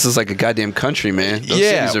 Texas is like a goddamn country, man. Those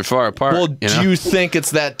cities are far apart. Well, do you think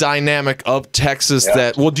it's that dynamic of Texas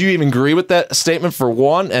that... Well, do you even agree with that statement, for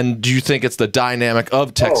one? And do you think it's the dynamic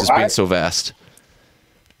of Texas being so vast?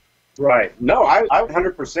 Right. No, I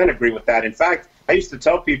 100% agree with that. In fact, I used to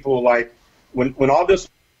tell people, like, when all this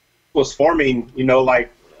was forming,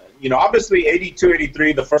 obviously 82,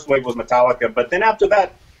 83, the first wave was Metallica, but then after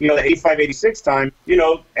that, the 85, 86 time,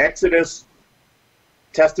 Exodus,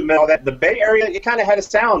 Testament, all that, the Bay Area, it kind of had a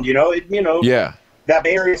sound, that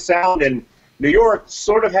Bay Area sound, and New York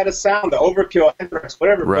sort of had a sound, the Overkill, Anthrax,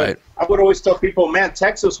 whatever. Right. But I would always tell people, man,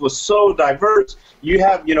 Texas was so diverse. You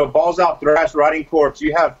have, Balls Out, Thrash, Rotting Corpse.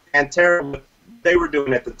 You have Pantera, what they were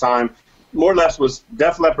doing at the time, more or less was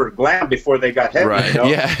Def Leppard glam before they got heavy. Right.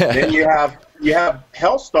 Yeah. Then you have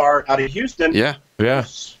Hellstar out of Houston. Yeah.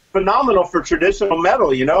 Phenomenal for traditional metal,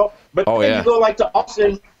 But then you go like to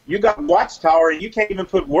Austin, you got Watchtower, and you can't even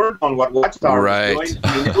put word on what Watchtower was doing.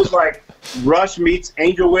 I mean, it was like Rush meets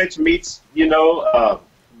Angel Witch meets,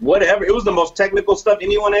 whatever. It was the most technical stuff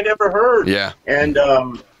anyone had ever heard. Yeah. And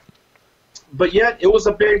but yet it was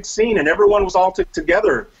a big scene, and everyone was all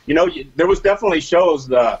together. There was definitely shows,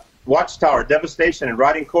 the Watchtower, Devastation, and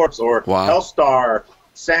Rotting Corpse, or Hellstar,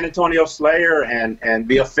 San Antonio Slayer, and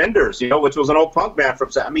The Offenders, which was an old punk band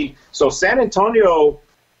from, so San Antonio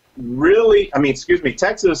really,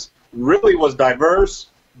 Texas really was diverse,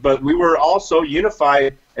 but we were also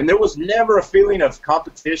unified, and there was never a feeling of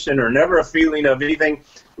competition or never a feeling of anything.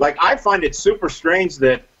 Like, I find it super strange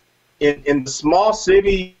that in the small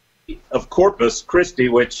city of Corpus Christi,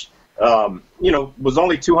 which, was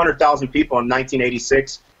only 200,000 people in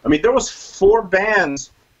 1986, there was 4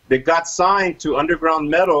 bands that got signed to underground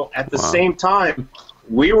metal at the same time.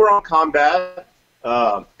 We were on Combat.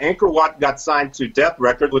 Anchor Wat got signed to Death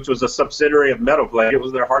Records, which was a subsidiary of Metal Blade. It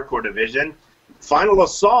was their hardcore division. Final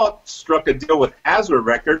Assault struck a deal with Azure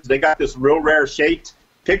Records. They got this real rare shaped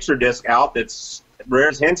picture disc out that's rare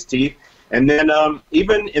as hen's teeth. And then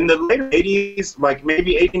even in the later 80s, like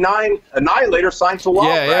maybe 89, Annihilator signed to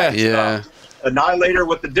Wild Yeah. Annihilator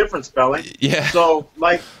with the different spelling. Yeah. So,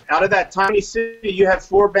 like, out of that tiny city, you had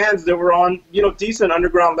 4 bands that were on, decent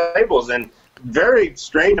underground labels, and very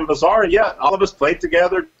strange and bizarre. And yeah, all of us played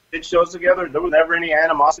together, did shows together. There was never any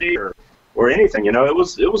animosity or anything. It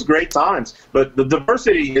was great times. But the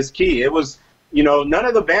diversity is key. It was, none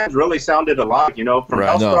of the bands really sounded alike. From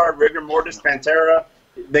Hellstar, Rigor Mortis, Pantera,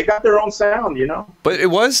 they got their own sound. But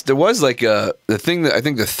there was like the thing that I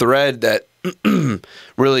think the thread that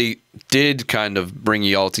really did kind of bring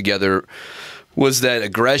you all together was that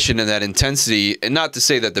aggression and that intensity. And not to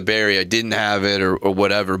say that the Bay Area didn't have it or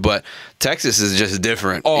whatever, but Texas is just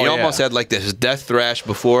different. You almost had like this death thrash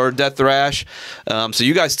before death thrash. So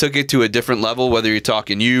you guys took it to a different level, whether you're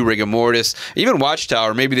talking Rigor Mortis, even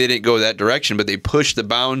Watchtower. Maybe they didn't go that direction, but they pushed the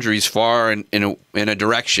boundaries far in a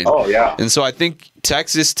direction. Oh, yeah. And so I think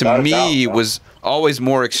Texas, to me, was always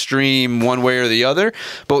more extreme one way or the other.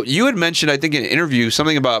 But you had mentioned, I think in an interview,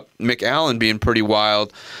 something about McAllen being pretty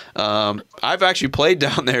wild. I've actually played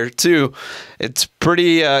down there too. It's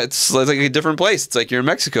pretty. It's like a different place. It's like you're in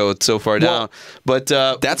Mexico. It's so far down. But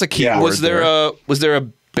that's a key word. Was there a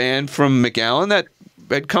band from McAllen that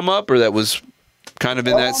had come up, or that was kind of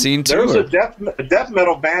in that scene too? There was a death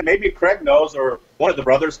metal band. Maybe Craig knows, or one of the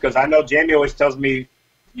brothers, because I know Jamie always tells me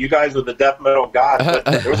you guys are the death metal gods. But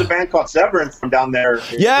there was a band called Severance from down there.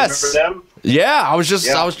 Yes. Remember them? Yeah, I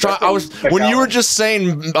was when you were just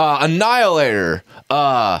saying Annihilator,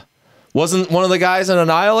 wasn't one of the guys in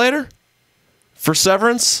Annihilator for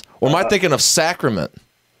Severance? Or am I thinking of Sacrament?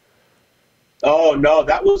 Oh no,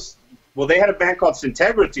 that was, well, they had a band called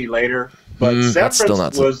Syntegrity later, but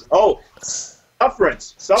Severance was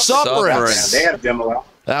Sufferance. Sufferance. They had a demo out.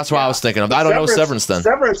 That's what I was thinking of. I don't know Severance then.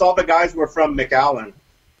 Severance, all the guys were from McAllen.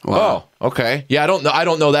 Wow. Oh, okay. Yeah, I don't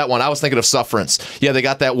know that one. I was thinking of Sufferance. Yeah, they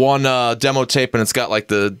got that one demo tape, and it's got like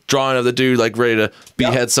the drawing of the dude like ready to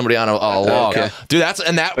behead somebody on a log. Okay. Dude, that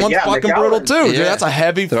one's fucking McAllen, brutal too. Yeah. Dude, that's a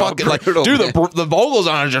heavy fucking like. Dude, the vocals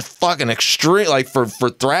on it are just fucking extreme. Like for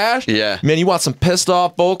thrash. Yeah. Man, you want some pissed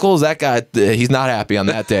off vocals? That guy, he's not happy on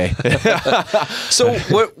that day. So,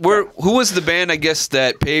 who was the band? I guess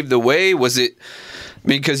that paved the way. Was it? I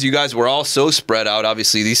mean, because you guys were all so spread out.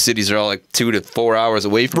 Obviously, these cities are all like 2 to 4 hours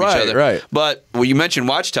away from each other. Right. But when you mentioned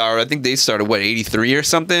Watchtower, I think they started, what, 83 or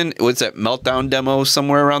something? What's that Meltdown demo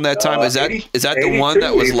somewhere around that time? Is that the one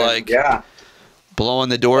that was like blowing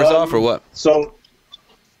the doors off or what? So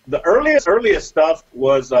the earliest stuff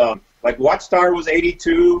was like Watchtower was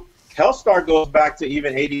 82. Hellstar goes back to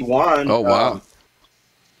even 81. Oh, wow.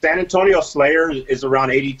 San Antonio Slayer is around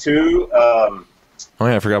 82. Oh,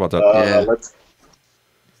 yeah, I forgot about that.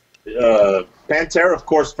 Pantera, of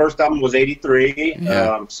course, first album was 83.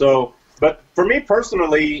 Yeah. But for me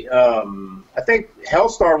personally, I think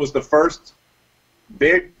Hellstar was the first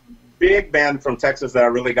big band from Texas that I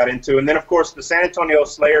really got into. And then, of course, the San Antonio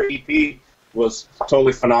Slayer EP was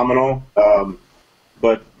totally phenomenal.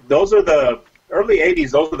 But those are the early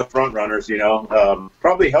 80s. Those are the front runners, you know.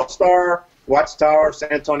 Probably Hellstar, Watchtower,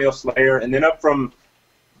 San Antonio Slayer, and then up from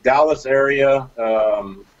Dallas area,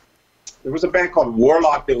 there was a band called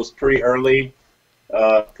Warlock that was pretty early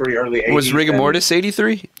 80s. Was Rigor Mortis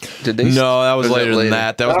 83? No, that was later than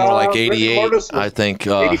that. That was more like 88, I think.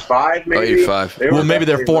 85, maybe. 85. Well, maybe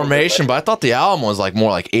their formation, but I thought the album was like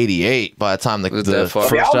more like 88 by the time the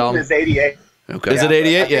first album is 88. Okay. Is it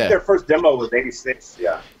 88? I think their first demo was 86,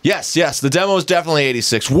 yeah. Yes. The demo is definitely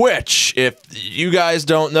 86, which, if you guys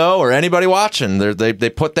don't know, or anybody watching, they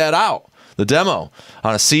put that out. The demo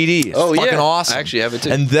on a CD. It's fucking awesome. I actually have it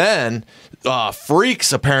too. And then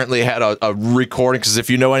Freaks apparently had a recording, because if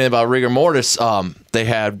you know anything about Rigor Mortis, they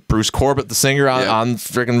had Bruce Corbett, the singer, on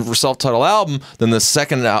freaking self-titled album. Then the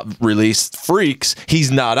second release, Freaks, he's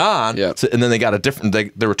not on. Yeah. So, and then they got a different.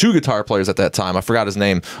 There were 2 guitar players at that time. I forgot his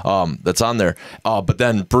name. That's on there. But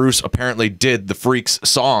then Bruce apparently did the Freaks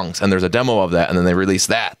songs, and there's a demo of that, and then they released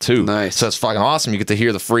that too. Nice. So it's fucking awesome. You get to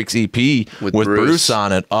hear the Freaks EP with Bruce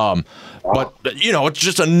on it. But, you know, it's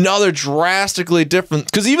just another drastically different,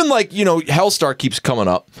 because even like, you know, Hellstar keeps coming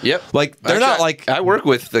up. Yep. Like, they're not like. I work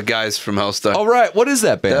with the guys from Hellstar. Oh, right. What is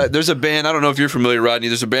that band? There's a band, I don't know if you're familiar, Rodney.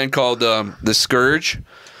 There's a band called The Scourge.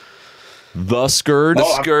 The Scourge?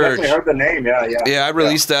 Oh, I've definitely heard the name, yeah. Yeah, I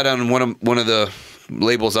released that on one of the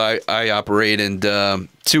labels I operate, and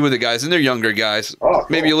 2 of the guys, and they're younger guys, cool.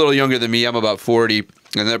 Maybe a little younger than me. I'm about 40,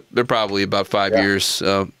 and they're probably about 5 years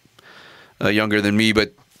younger than me,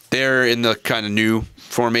 but they're in the kind of new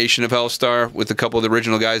formation of Hellstar with a couple of the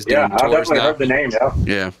original guys doing tours now. I definitely heard the name,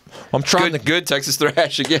 Yeah. I'm trying good Texas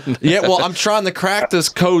thrash again. Yeah, well, I'm trying to crack this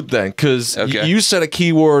code then, because you said a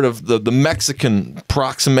keyword of the Mexican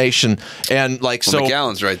approximation, and like, so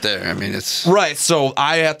McAllen's right there. I mean, it's right. So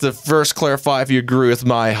I have to first clarify if you agree with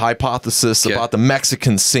my hypothesis about the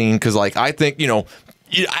Mexican scene, because like, I think, you know,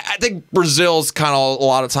 I think Brazil's kind of a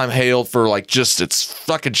lot of time hailed for like just its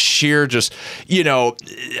fucking sheer, just, you know,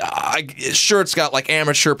 sure it's got like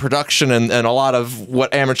amateur production and a lot of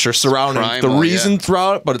what amateur surrounding primal, the reason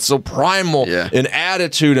throughout it, but it's so primal in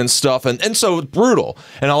attitude and stuff, and so brutal.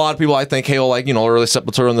 And a lot of people, I think, hail like, you know, early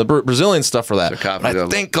Sepultura and the Brazilian stuff for that. But I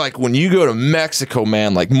think like when you go to Mexico,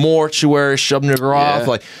 man, like Mortuary, Shub Nigarov,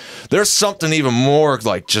 like there's something even more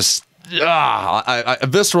like just.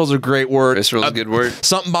 Visceral's a great word. Visceral's a good word.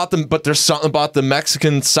 Something about them, but there's something about the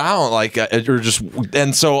Mexican sound, like, or just,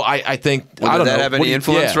 and so I think. Well, did that have any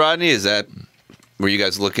influence, Rodney? Is that were you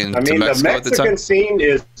guys looking to Mexico the Mexican at the time? Scene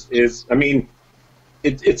is I mean,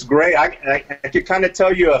 It's great. I could kind of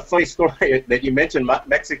tell you a funny story that you mentioned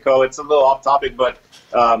Mexico. It's a little off topic, but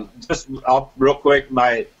just real quick,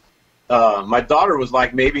 my daughter was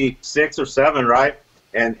like maybe 6 or 7, right?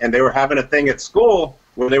 And they were having a thing at school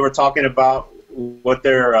where they were talking about what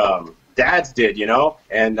their dads did, you know,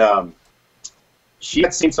 and she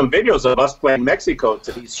had seen some videos of us playing Mexico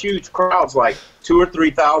to these huge crowds, like 2,000 or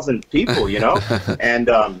 3,000 people, you know? And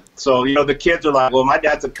so, you know, the kids are like, well, my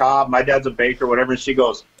dad's a cop, my dad's a baker, whatever. And she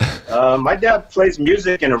goes, my dad plays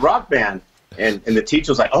music in a rock band. And the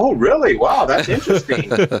teacher was like, oh, really? Wow, that's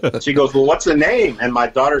interesting. She goes, well, what's the name? And my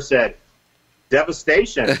daughter said,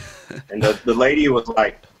 Devastation. And the lady was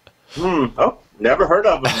like, oh, never heard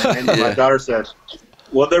of them. And my daughter said,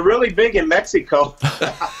 well, they're really big in Mexico.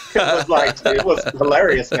 It was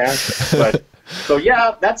hilarious, man. But so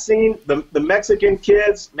yeah, that scene, the Mexican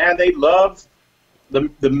kids, man, they love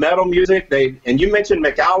the metal music. And you mentioned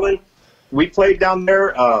McAllen. We played down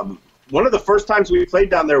there. One of the first times we played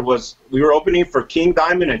down there was we were opening for King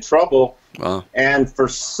Diamond and Trouble. Wow. And for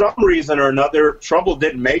some reason or another, Trouble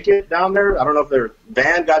didn't make it down there. I don't know if their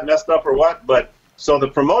van got messed up or what, but so the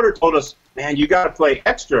promoter told us, man, you got to play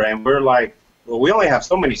extra. And we're like, well, we only have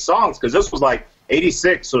so many songs, because this was like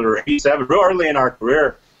 86 or 87, real early in our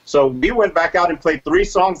career. So we went back out and played 3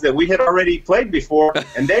 songs that we had already played before,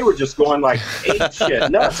 and they were just going like ape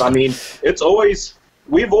shit nuts. I mean,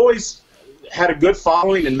 we've always had a good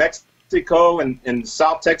following in Mexico and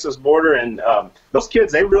South Texas border, and those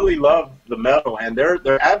kids, they really love the metal, and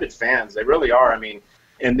they're avid fans. They really are. I mean,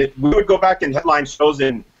 and we would go back and headline shows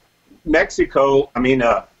in Mexico,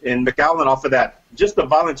 in McAllen, off of that, just the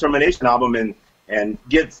Violent Termination album, and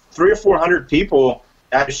get 300 or 400 people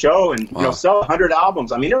at a show, and you know, sell 100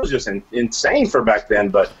 albums. I mean, it was just insane for back then.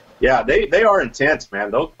 But yeah, they are intense,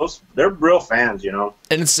 man. They're real fans, you know.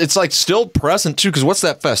 And it's like still present too, because what's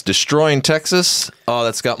that fest? Destroying Texas. Oh,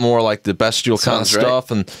 that's got more like the bestial kind of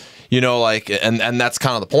stuff, and you know, like, and that's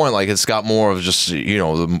kind of the point. Like, it's got more of just, you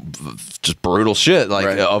know, just brutal shit,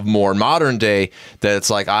 like of more modern day. That it's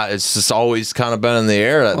like it's just always kind of been in the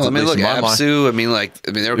air. Well, I mean, look, Absu. I mean,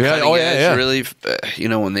 they were cutting edge, really. You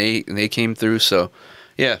know, when they came through. So,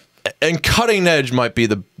 yeah. And cutting edge might be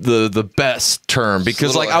the best term,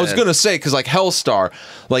 because like I was gonna say, because like Hellstar,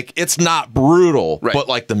 like it's not brutal, but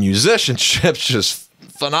like the musicianship's just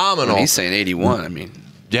phenomenal. He's saying 81. I mean.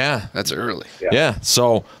 Yeah, that's early. Yeah.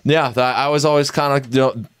 So yeah, I was always kind of, you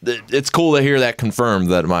know, it's cool to hear that confirmed,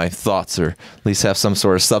 that my thoughts are at least have some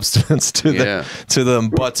sort of substance to them.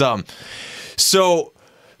 But so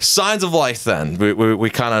Signs of Life. Then we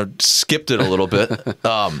kind of skipped it a little bit.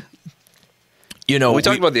 You know, we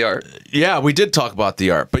talked about the art. Yeah, we did talk about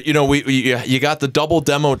the art, but you know, you got the double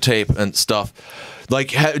demo tape and stuff.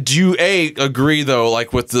 Like, do you agree though,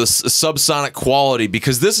 like with the subsonic quality,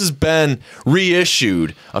 because this has been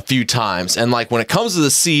reissued a few times, and like when it comes to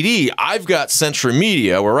the CD, I've got Century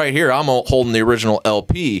Media, where right here I'm holding the original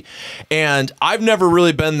LP, and I've never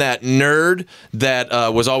really been that nerd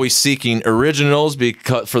that was always seeking originals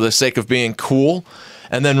for the sake of being cool.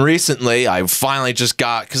 And then recently, I finally just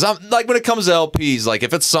got, because I'm like, when it comes to LPs, like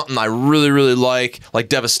if it's something I really, really like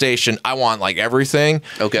Devastation, I want like everything.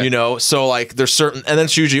 Okay. You know, so like there's certain, and then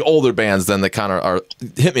it's usually older bands then that kind of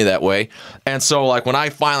hit me that way. And so like when I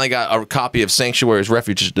finally got a copy of Sanctuary's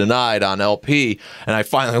Refuge is Denied on LP, and I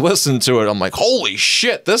finally listened to it, I'm like, holy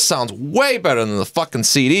shit, this sounds way better than the fucking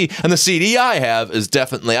CD. And the CD I have is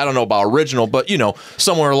definitely, I don't know about original, but you know,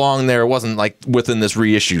 somewhere along there, it wasn't like within this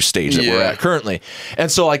reissue stage that we're at currently.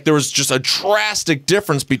 And so, like, there was just a drastic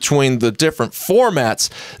difference between the different formats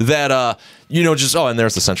that, you know, just, and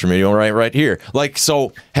there's the Century Media right here. Like,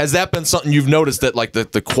 so has that been something you've noticed, that, like,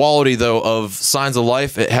 the quality, though, of Signs of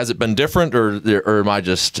Life, has it been different, or am I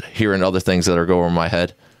just hearing other things that are going over my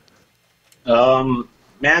head?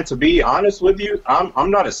 Man, to be honest with you, I'm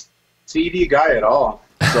not a CD guy at all.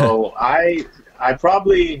 So I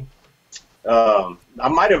probably, I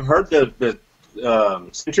might have heard the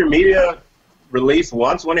Century Media released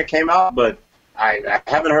once when it came out, but I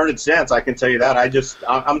haven't heard it since. I can tell you that.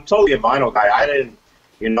 I'm totally a vinyl guy.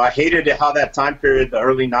 I hated how that time period, the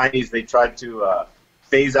early 90s, they tried to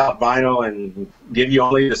phase out vinyl and give you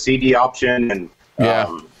only the CD option, and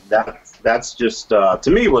that's just to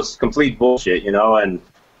me was complete bullshit, you know. And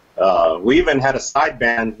we even had a side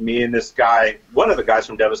band, me and this guy, one of the guys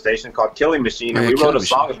from Devastation, called Killing Machine, and we wrote a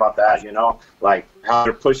song about that, you know, like how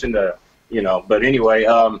they're pushing the, you know. But anyway,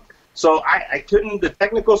 so I couldn't, the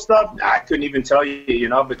technical stuff, I couldn't even tell you, you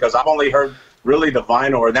know, because I've only heard really the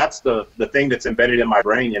vinyl, or that's the thing that's embedded in my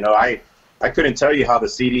brain, you know. I couldn't tell you how the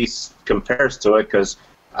CD compares to it, because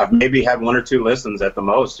I've maybe had 1 or 2 listens at the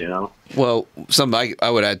most, you know. Well, something I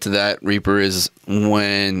would add to that, Reaper, is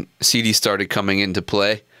when CDs started coming into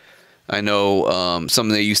play. I know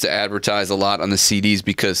something they used to advertise a lot on the CDs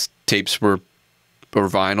because tapes were, or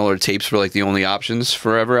vinyl or tapes were like the only options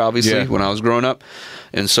forever, obviously, when I was growing up.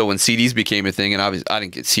 And so when CDs became a thing, and obviously I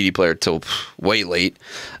didn't get CD player till way late,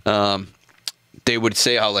 they would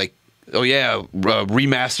say how like, oh yeah,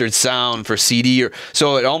 remastered sound for CD, or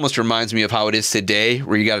so it almost reminds me of how it is today,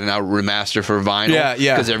 where you got to now remaster for vinyl,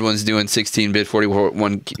 because everyone's doing 16-bit,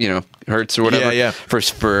 41, hertz or whatever,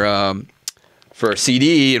 for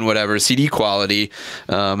CD and whatever CD quality,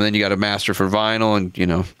 and then you got to master for vinyl and do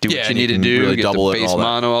what you need to do, really get double the bass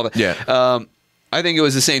mono, all that. I think it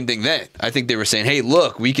was the same thing then. I think they were saying, hey,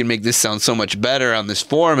 look, we can make this sound so much better on this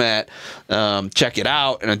format. Check it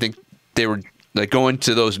out. And I think they were like going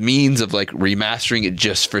to those means of like remastering it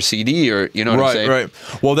just for CD, or what I'm saying? Right.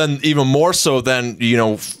 Well, then even more so than,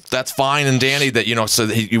 that's fine and dandy that, so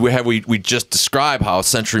we just described how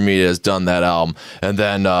Century Media has done that album. And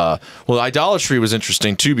then, Idolatry was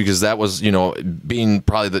interesting too, because that was, being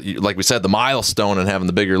probably like we said, the milestone and having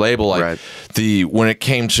the bigger label, like when it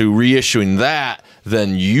came to reissuing that,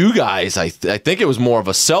 then you guys, I think it was more of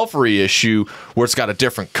a self reissue where it's got a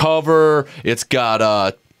different cover. It's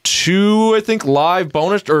got, 2, I think, live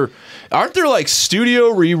bonus, or aren't there like studio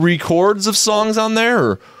re-records of songs on there?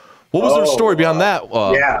 Or what was their story behind that?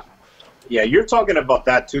 Yeah, you're talking about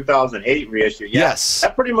that 2008 reissue. Yes,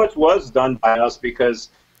 that pretty much was done by us because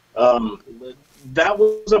that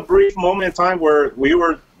was a brief moment in time where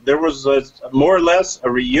there was more or less a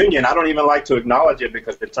reunion. I don't even like to acknowledge it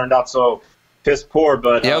because it turned out so piss poor.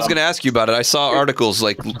 But I was going to ask you about it. I saw articles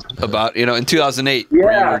like about in 2008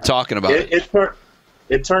 where you were talking about it.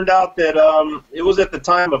 It turned out that it was at the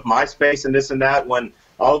time of MySpace and this and that, when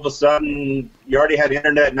all of a sudden you already had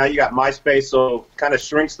internet, now you got MySpace, so it kind of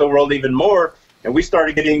shrinks the world even more. And we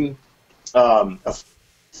started getting a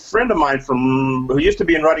friend of mine who used to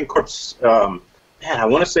be in Writing Corpse. I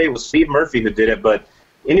want to say it was Steve Murphy who did it, but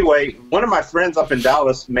anyway, one of my friends up in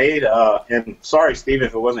Dallas made, and sorry Steve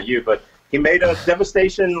if it wasn't you, but he made a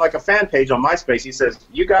Devastation, like a fan page on MySpace. He says,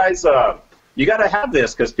 you guys, you got to have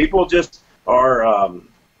this because people just are,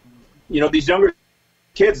 these younger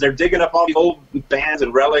kids, they're digging up all these old bands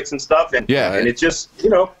and relics and stuff, and it just,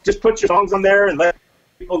 just put your songs on there and let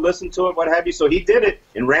people listen to it, what have you. So he did it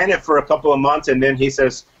and ran it for a couple of months, and then he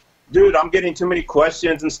says, dude, I'm getting too many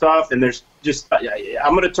questions and stuff, and there's just,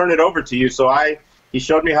 I'm going to turn it over to you. So he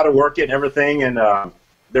showed me how to work it and everything, and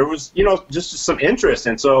there was, just some interest,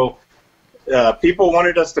 and so people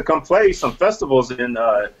wanted us to come play some festivals in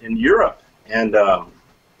Europe, and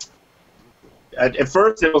at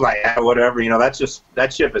first it was like, whatever,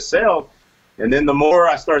 that ship has sailed. And then the more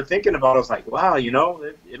I started thinking about it, I was like, wow,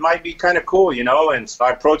 it might be kind of cool, And so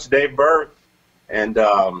I approached Dave Burke, and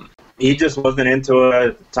he just wasn't into it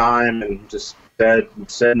at the time and just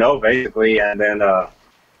said no, basically. And then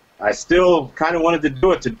I still kind of wanted to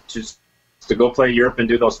do it to go play Europe and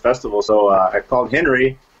do those festivals. So I called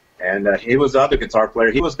Henry, and he was the other guitar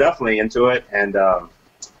player. He was definitely into it. And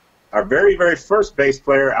our very, very first bass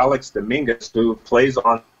player, Alex Dominguez, who plays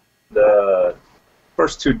on the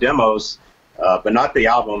first 2 demos, but not the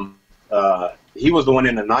album, he was the one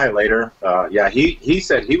in Annihilator. He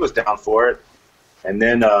said he was down for it. And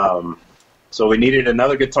then, so we needed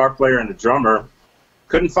another guitar player and a drummer.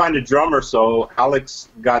 Couldn't find a drummer, so Alex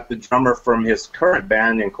got the drummer from his current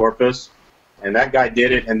band in Corpus, and that guy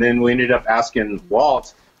did it. And then we ended up asking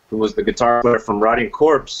Walt, who was the guitar player from Rotting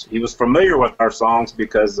Corpse. He was familiar with our songs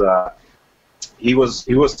because he was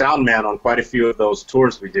sound man on quite a few of those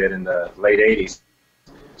tours we did in the late 80s.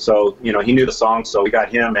 So, he knew the songs, so we got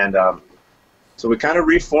him, and so we kind of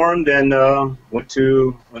reformed and went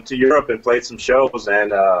to Europe and played some shows,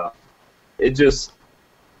 and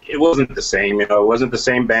it wasn't the same, it wasn't the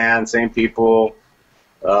same band, same people.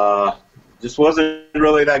 Just wasn't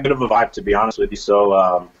really that good of a vibe, to be honest with you.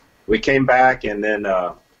 So we came back, and then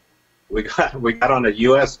we got on a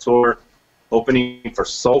U.S. tour, opening for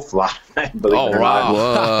Soulfly. Believe it or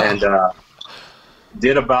not. And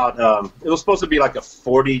did about it was supposed to be like a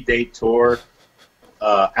 40-day tour.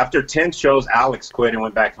 After 10 shows, Alex quit and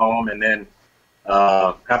went back home, and then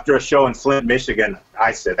after a show in Flint, Michigan,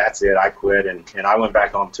 I said, that's it, I quit, and I went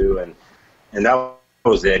back home too, and that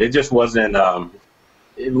was it. It just wasn't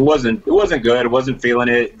it wasn't good. It wasn't feeling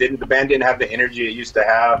it. The band didn't have the energy it used to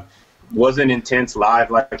have. Wasn't intense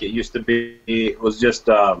live like it used to be. It was just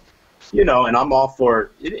and I'm all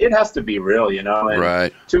for it. It has to be real, and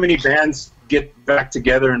right. Too many bands get back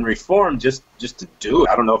together and reform just to do it.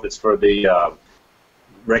 I don't know if it's for the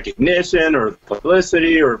recognition or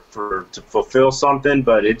publicity or to fulfill something,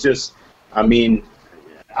 but it just, I mean,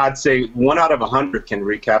 I'd say 1 out of 100 can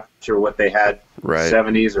recapture what they had right.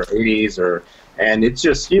 70s or 80s and it's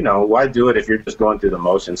just, you know, why do it if you're just going through the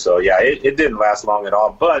motion? So yeah, it didn't last long at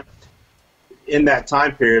all. But in that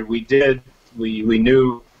time period, we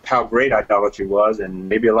knew how great Idolatry was, and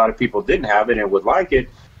maybe a lot of people didn't have it and would like it.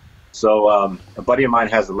 So a buddy of mine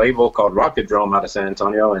has a label called Rocket Drome out of San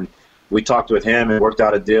Antonio, and we talked with him and worked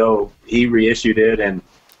out a deal. He reissued it, and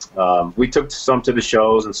we took some to the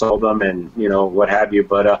shows and sold them and, you know, what have you.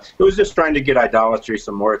 But it was just trying to get Idolatry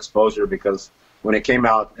some more exposure, because when it came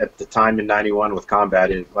out at the time in '91 with Combat,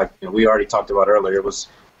 like we already talked about earlier, it was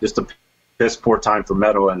just a piss poor time for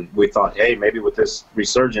metal, and we thought, hey, maybe with this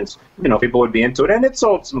resurgence, you know, people would be into it, and it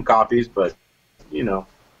sold some copies, but, you know,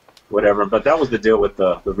 whatever. But that was the deal with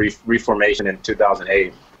the reformation in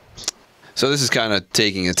 2008. So this is kind of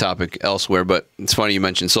taking a topic elsewhere, but it's funny you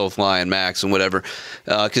mentioned Soulfly and Max and whatever,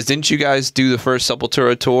 because didn't you guys do the first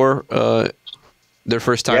Sepultura tour, their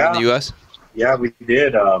first time in the U.S.? Yeah, we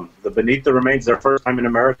did. The Beneath the Remains, their first time in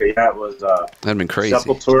America. Yeah, it was that'd been crazy.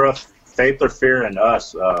 Sepultura, Faith or Fear, and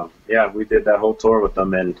us. Yeah, we did that whole tour with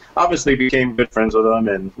them, and obviously became good friends with them.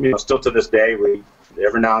 And you know, still to this day,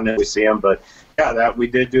 every now and then we see them. But yeah, we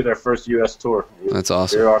did do their first U.S. tour. That's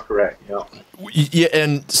awesome. You are correct. Yeah. Yeah,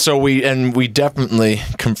 and so we definitely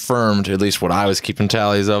confirmed, at least what I was keeping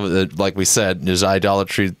tallies of, that, like we said, is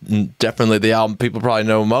Idolatry definitely the album people probably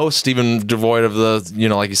know most, even devoid of the, you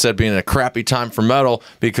know, like you said, being a crappy time for metal,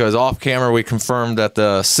 because off camera we confirmed that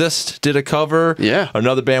the Cyst did a cover. Yeah.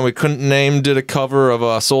 Another band we couldn't name did a cover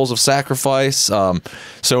of Souls of Sacrifice.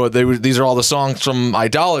 So these are all the songs from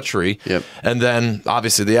Idolatry. Yep. And then,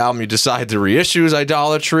 obviously, the album you decide to reissue is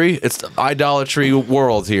Idolatry. It's the Idolatry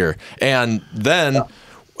world here. And then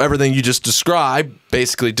everything you just described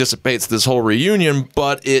basically dissipates this whole reunion,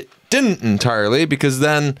 but it didn't entirely, because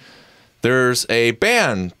then there's a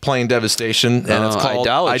band playing Devastation, and it's called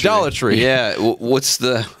Idolatry. Yeah, what's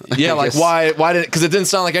the... Yeah, like why did, because it didn't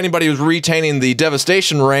sound like anybody was retaining the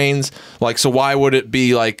Devastation reigns, like, so why would it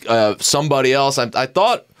be like somebody else? I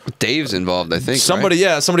thought Dave's involved, I think. Somebody, right?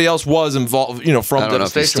 Yeah, somebody else was involved. You know, from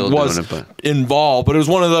Devastation was involved, but it was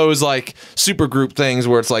one of those like super group things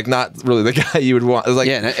where it's like not really the guy you would want. It's like,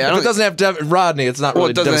 yeah, if it doesn't have Rodney, it's not really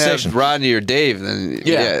it doesn't Devastation. Have Rodney or Dave, then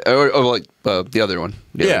or like the other one,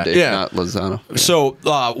 Dave, not Lozano. Yeah. So,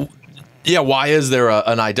 why is there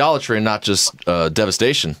an Idolatry and not just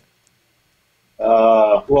Devastation?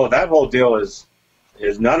 Well, that whole deal is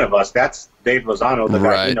none of us. That's Dave Lozano, the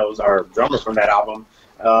guy he knows, our drummer from that album.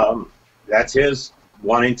 That's his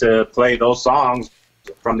wanting to play those songs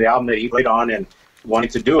from the album that he played on and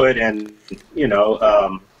wanting to do it. And, you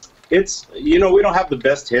know, it's, you know, we don't have the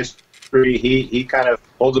best history. He kind of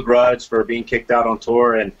holds a grudge for being kicked out on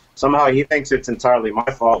tour, and somehow he thinks it's entirely my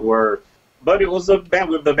fault, but it was the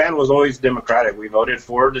band was always democratic. We voted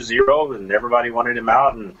 4-0 and everybody wanted him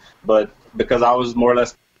out. But because I was more or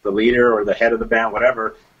less the leader or the head of the band,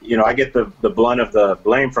 whatever, you know, I get the blunt of the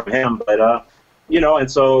blame from him. But, you know,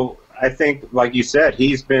 and so I think, like you said,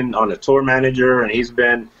 he's been on a tour manager, and he's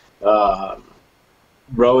been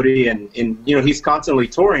roadie, and you know, he's constantly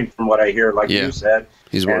touring from what I hear, like you said.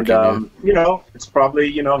 He's working. You know, it's probably,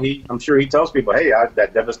 you know, I'm sure he tells people, hey,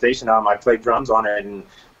 that Devastation album, I played drums on it, and,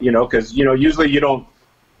 you know, because, you know, usually you don't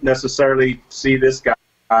necessarily see this guy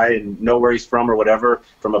and know where he's from or whatever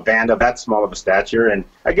from a band of that small of a stature. And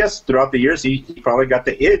I guess throughout the years, he probably got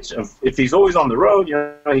the itch of, if he's always on the road, you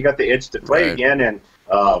know, he got the itch to play again. And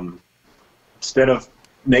instead of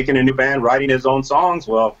making a new band, writing his own songs,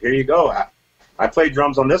 well, here you go. I played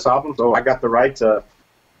drums on this album, so I got the right to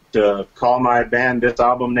call my band this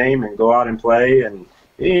album name and go out and play, and,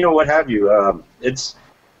 you know, what have you. It's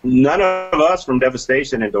none of us from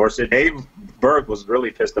Devastation endorse it. Dave Berg was really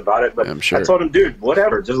pissed about it, but I'm sure. I told him, dude,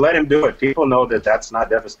 whatever, just let him do it. People know that that's not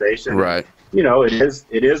Devastation. Right. You know, it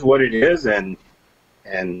is what it is, and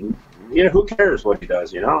you know, who cares what he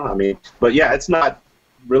does, you know? I mean, but yeah, it's not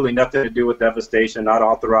really nothing to do with Devastation, not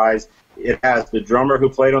auzed. It has the drummer who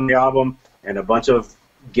played on the album and a bunch of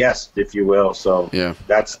guests, if you will. So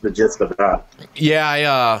that's the gist of that.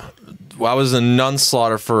 Yeah, I was in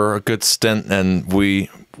Nunslaughter for a good stint, and we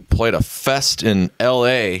played a fest in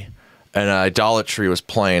L.A., and Idolatry was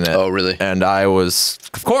playing it. Oh, really? And I was,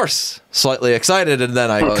 of course, slightly excited, and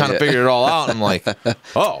then I kind of figured it all out. And I'm like,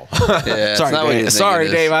 oh, sorry,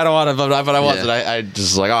 Dave. I don't want to, but I wasn't. I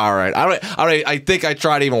just like, all right. I think I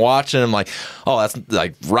tried even watching. I'm like, oh, that's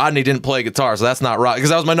like Rodney didn't play guitar, so that's not right. Because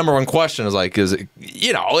that was my number one question. Is like, is it,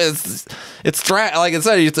 it's like I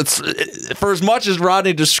said, it's for as much as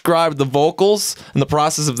Rodney described the vocals and the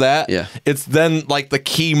process of that, it's then like the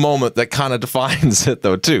key moment that kind of defines it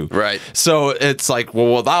though too. Right. So it's like,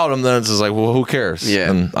 well, without him, then it's just like, well, who cares? Yeah.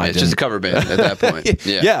 And it's just a cover band at that point.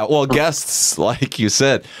 Yeah. Well, guests, like you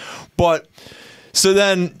said, but so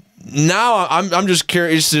then now I'm just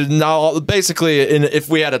curious to now basically, if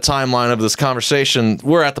we had a timeline of this conversation,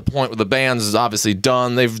 we're at the point where the band is obviously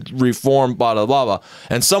done. They've reformed, blah, blah, blah, blah.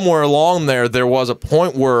 And somewhere along there was a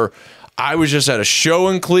point where I was just at a show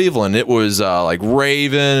in Cleveland. It was like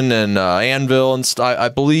Raven and Anvil and I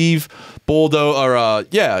believe Bulldozer.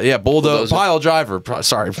 Bulldozer. Pile Driver.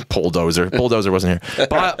 Sorry, Bulldozer. Bulldozer wasn't here.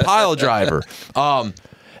 Pile Driver.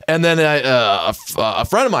 And then a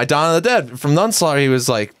friend of mine, Dawn of the Dead from Nunslaughter, he was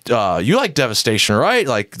like, "You like Devastation, right?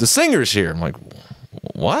 Like the singer's here." I'm like,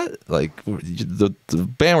 what? Like the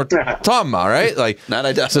band we're talking about, right? Like not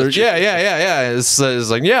Idolatry. So, yeah. It's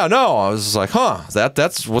like, yeah, no. I was like, huh,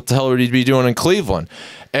 that's what the hell would he be doing in Cleveland?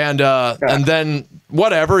 And then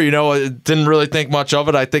whatever, I didn't really think much of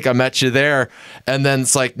it. I think I met you there, and then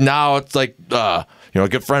it's like now it's like a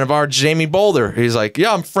good friend of ours, Jamie Boulder. He's like,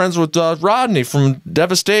 yeah, I'm friends with Rodney from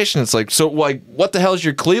Devastation. It's like, so like, what the hell is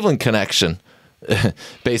your Cleveland connection?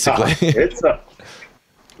 Basically, it's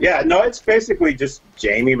basically just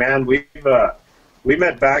Jamie, man. We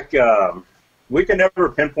met back. We can never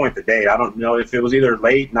pinpoint the date. I don't know if it was either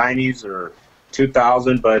late '90s or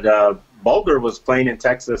 2000, but Boulder was playing in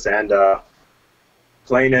Texas and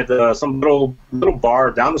playing at some little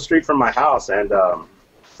bar down the street from my house, and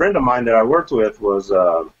friend of mine that I worked with was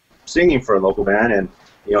singing for a local band, and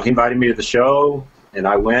he invited me to the show, and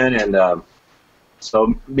I went, and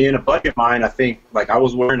so me and a buddy of mine, I think, like I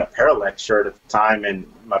was wearing a Parallax shirt at the time, and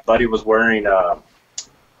my buddy was wearing I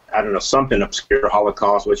don't know, something obscure,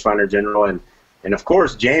 Holocaust, Witchfinder General, and of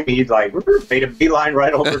course Jamie like made a beeline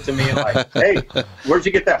right over to me and like, hey, where'd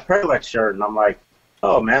you get that Parallax shirt? And I'm like,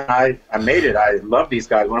 oh man, I made it. I love these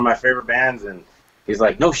guys, one of my favorite bands. And he's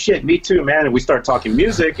like, no shit, me too, man. And we started talking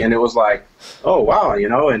music, and it was like, oh, wow,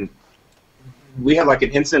 and we had like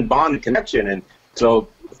an instant bond and connection. And so,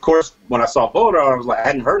 of course, when I saw Boulder, I was like, I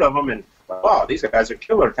hadn't heard of them, and like, wow, these guys are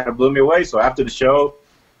killer. It kind of blew me away. So after the show,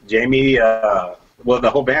 Jamie, the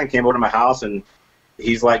whole band came over to my house, and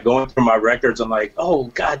he's like going through my records. I'm like, oh,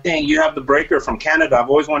 god dang, you have the Breaker from Canada. I've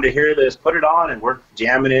always wanted to hear this. Put it on, and we're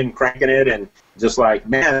jamming it and cranking it, and just like,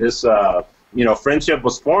 man, this, friendship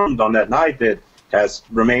was formed on that night that has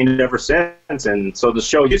remained ever since. And so the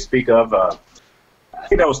show you speak of, I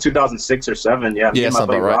think that was 2006 or 7. Yeah, me and my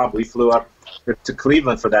buddy Rob, we flew up to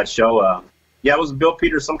Cleveland for that show. It was Bill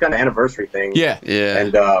Peters, some kind of anniversary thing. Yeah.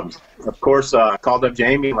 And of course, I called up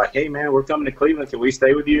Jamie, like, hey man, we're coming to Cleveland. Can we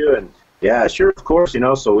stay with you? And yeah, sure, of course.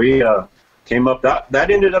 So we came up. That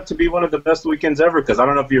ended up to be one of the best weekends ever, because I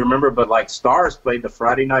don't know if you remember, but like Stars played the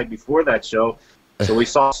Friday night before that show, so we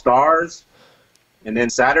saw Stars. And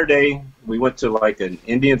then Saturday, we went to like an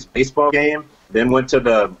Indians baseball game, then went to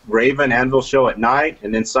the Raven Anvil show at night,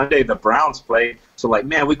 and then Sunday the Browns played. So like,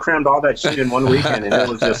 man, we crammed all that shit in one weekend, and it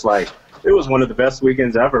was just like, it was one of the best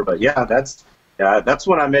weekends ever. But yeah, that's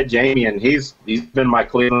when I met Jamie, and he's been my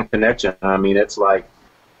Cleveland connection. I mean, it's like,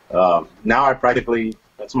 now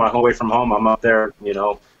that's my whole way from home. I'm up there,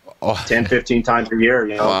 10, 15 times a year,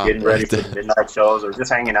 getting ready for the midnight shows or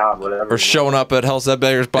just hanging out, whatever. Or showing up at Hell's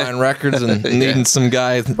Beggars buying records and needing some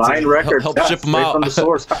guy buying records, help ship them out from the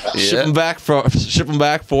source. ship them back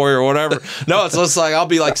for you or whatever. No, it's just like I'll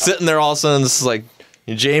be like sitting there all of a sudden. This is like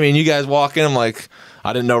Jamie and you guys walk in. I'm like,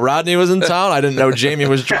 I didn't know Rodney was in town. I didn't know Jamie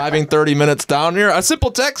was driving 30 minutes down here. A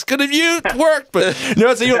simple text could have worked, but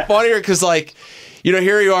it's even funnier because like,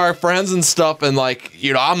 here you are, friends and stuff, and like,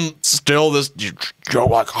 I'm still this Joe.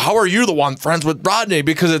 Like, how are you the one friends with Rodney?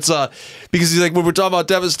 Because it's because he's like, when we're talking about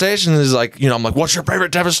Devastation, he's like, I'm like, what's your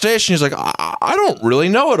favorite Devastation? He's like, I don't really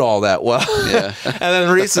know it all that well. Yeah. And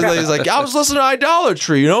then recently he's like, I was listening to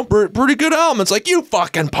Idolatry, pretty good album. It's like, you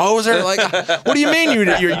fucking poser. Like, what do you mean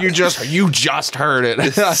you just heard it?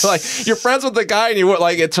 Like, you're friends with the guy, and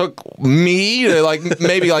it took me to like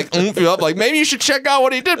maybe like oomph you up, like maybe you should check out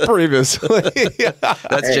what he did previously.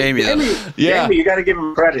 That's Jamie. Jamie, you got to give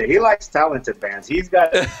him credit. He likes talented bands. He's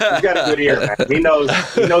got a good ear, man. He knows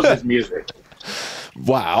his music.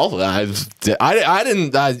 Wow, I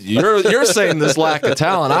didn't. You're saying this lack of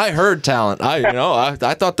talent. I heard talent. I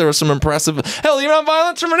thought there was some impressive. Hell, even on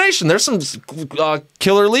Violent Termination, there's some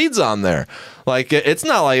killer leads on there. Like it's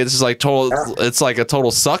not like it's just like total. It's like a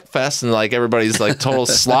total suck fest, and like everybody's like total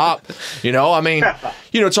slop. I mean,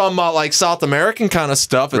 talking about like South American kind of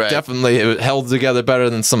stuff. It definitely held together better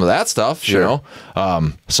than some of that stuff. Sure.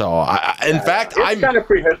 So in fact, it's kind of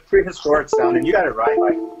prehistoric sounding. You got it right.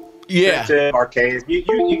 Like arcade.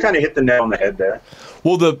 You kind of hit the nail on the head there.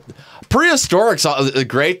 Well, the prehistoric's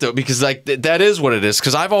great though, because like that is what it is.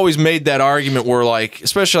 Because I've always made that argument where like,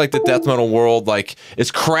 especially like the death metal world, like as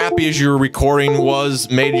crappy as your recording was,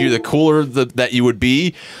 made you the cooler that you would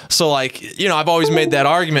be. So like, I've always made that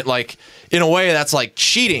argument like. In a way, that's like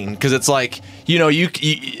cheating, because it's like, you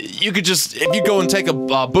could just, if you go and take a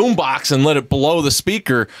boombox and let it blow the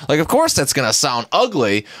speaker, like, of course that's going to sound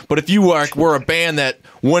ugly. But if you were a band that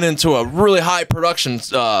went into a really high production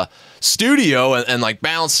studio and like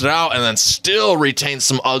balanced it out and then still retained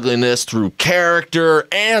some ugliness through character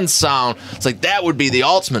and sound, it's like that would be the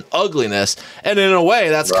ultimate ugliness. And in a way,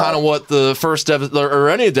 that's kind of what the first or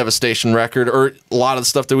any Devastation record or a lot of the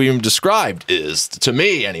stuff that we even described is, to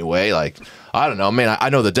me anyway. Like, I don't know. I mean, I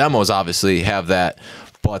know the demos obviously have that.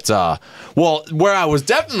 But, well, where I was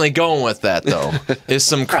definitely going with that, though, is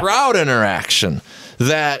some crowd interaction.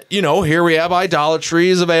 That, here we have Idolatry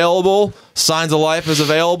is available, Signs of Life is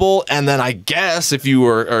available, and then I guess if you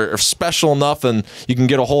are special enough and you can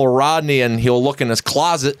get a hold of Rodney and he'll look in his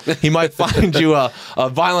closet, he might find you a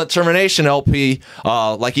Violent Termination LP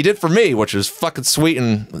like he did for me, which is fucking sweet,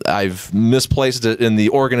 and I've misplaced it in the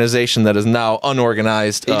organization that is now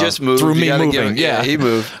unorganized. He just moved. Through me moving. Yeah, he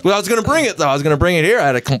moved. Well, I was going to bring it, though. I was going to bring it here. I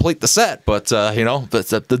had to complete the set, but,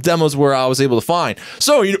 the demos where I was able to find.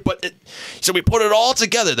 So, so we put it all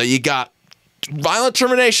together, though. You got Violent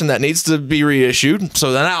Termination that needs to be reissued,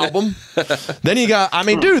 so an album. Then you got, I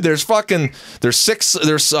mean, dude, there's 5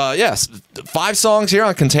 songs here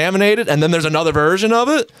on Contaminated, and then there's another version of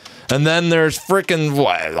it. And then there's freaking,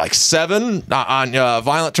 like 7 on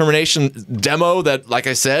Violent Termination demo that, like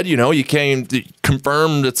I said, you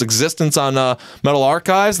confirmed its existence on Metal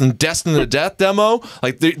Archives, and Destined to Death demo.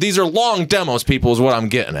 Like, these are long demos, people, is what I'm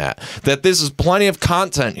getting at. That this is plenty of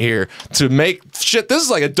content here to make shit. This is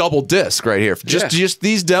like a double disc right here. Just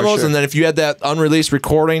these demos, sure. And then if you had that unreleased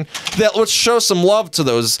recording, let's show some love to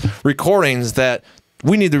those recordings that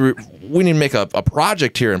we need to make a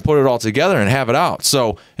project here and put it all together and have it out.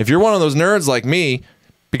 So if you're one of those nerds like me,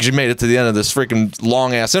 because you made it to the end of this freaking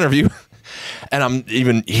long ass interview, and I'm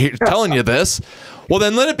even here telling you this, well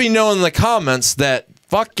then let it be known in the comments that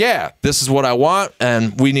fuck yeah, this is what I want,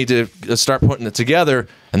 and we need to start putting it together,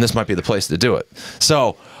 and this might be the place to do it.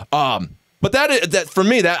 So, but that for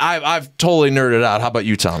me, that I've totally nerded out. How about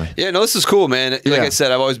you, Tommy? Yeah, no, this is cool, man. Like I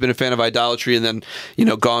said, I've always been a fan of Idolatry, and then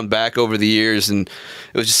gone back over the years, and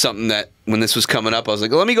it was just something that when this was coming up, I was like,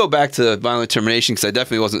 well, let me go back to Violent Termination, because I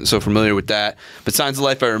definitely wasn't so familiar with that. But Signs of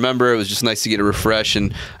Life, I remember, it was just nice to get a refresh,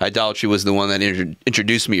 and Idolatry was the one that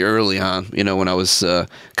introduced me early on. When I was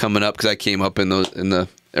coming up, because I came up in the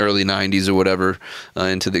early 90s or whatever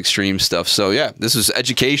into the extreme stuff. So yeah, this was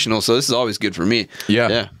educational, so this is always good for me.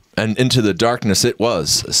 Yeah. And Into the Darkness it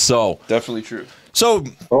was. So definitely true. So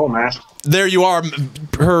man, there you are,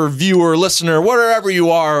 her viewer, listener, wherever you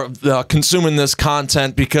are consuming this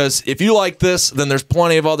content, because if you like this, then there's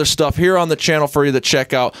plenty of other stuff here on the channel for you to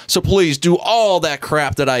check out. So please do all that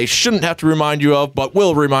crap that I shouldn't have to remind you of, but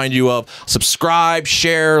will remind you of. Subscribe,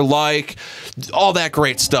 share, like, all that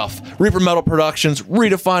great stuff. Reaper Metal Productions,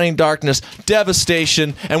 Redefining Darkness,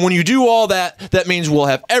 Devastation. And when you do all that, that means we'll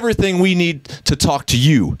have everything we need to talk to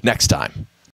you next time.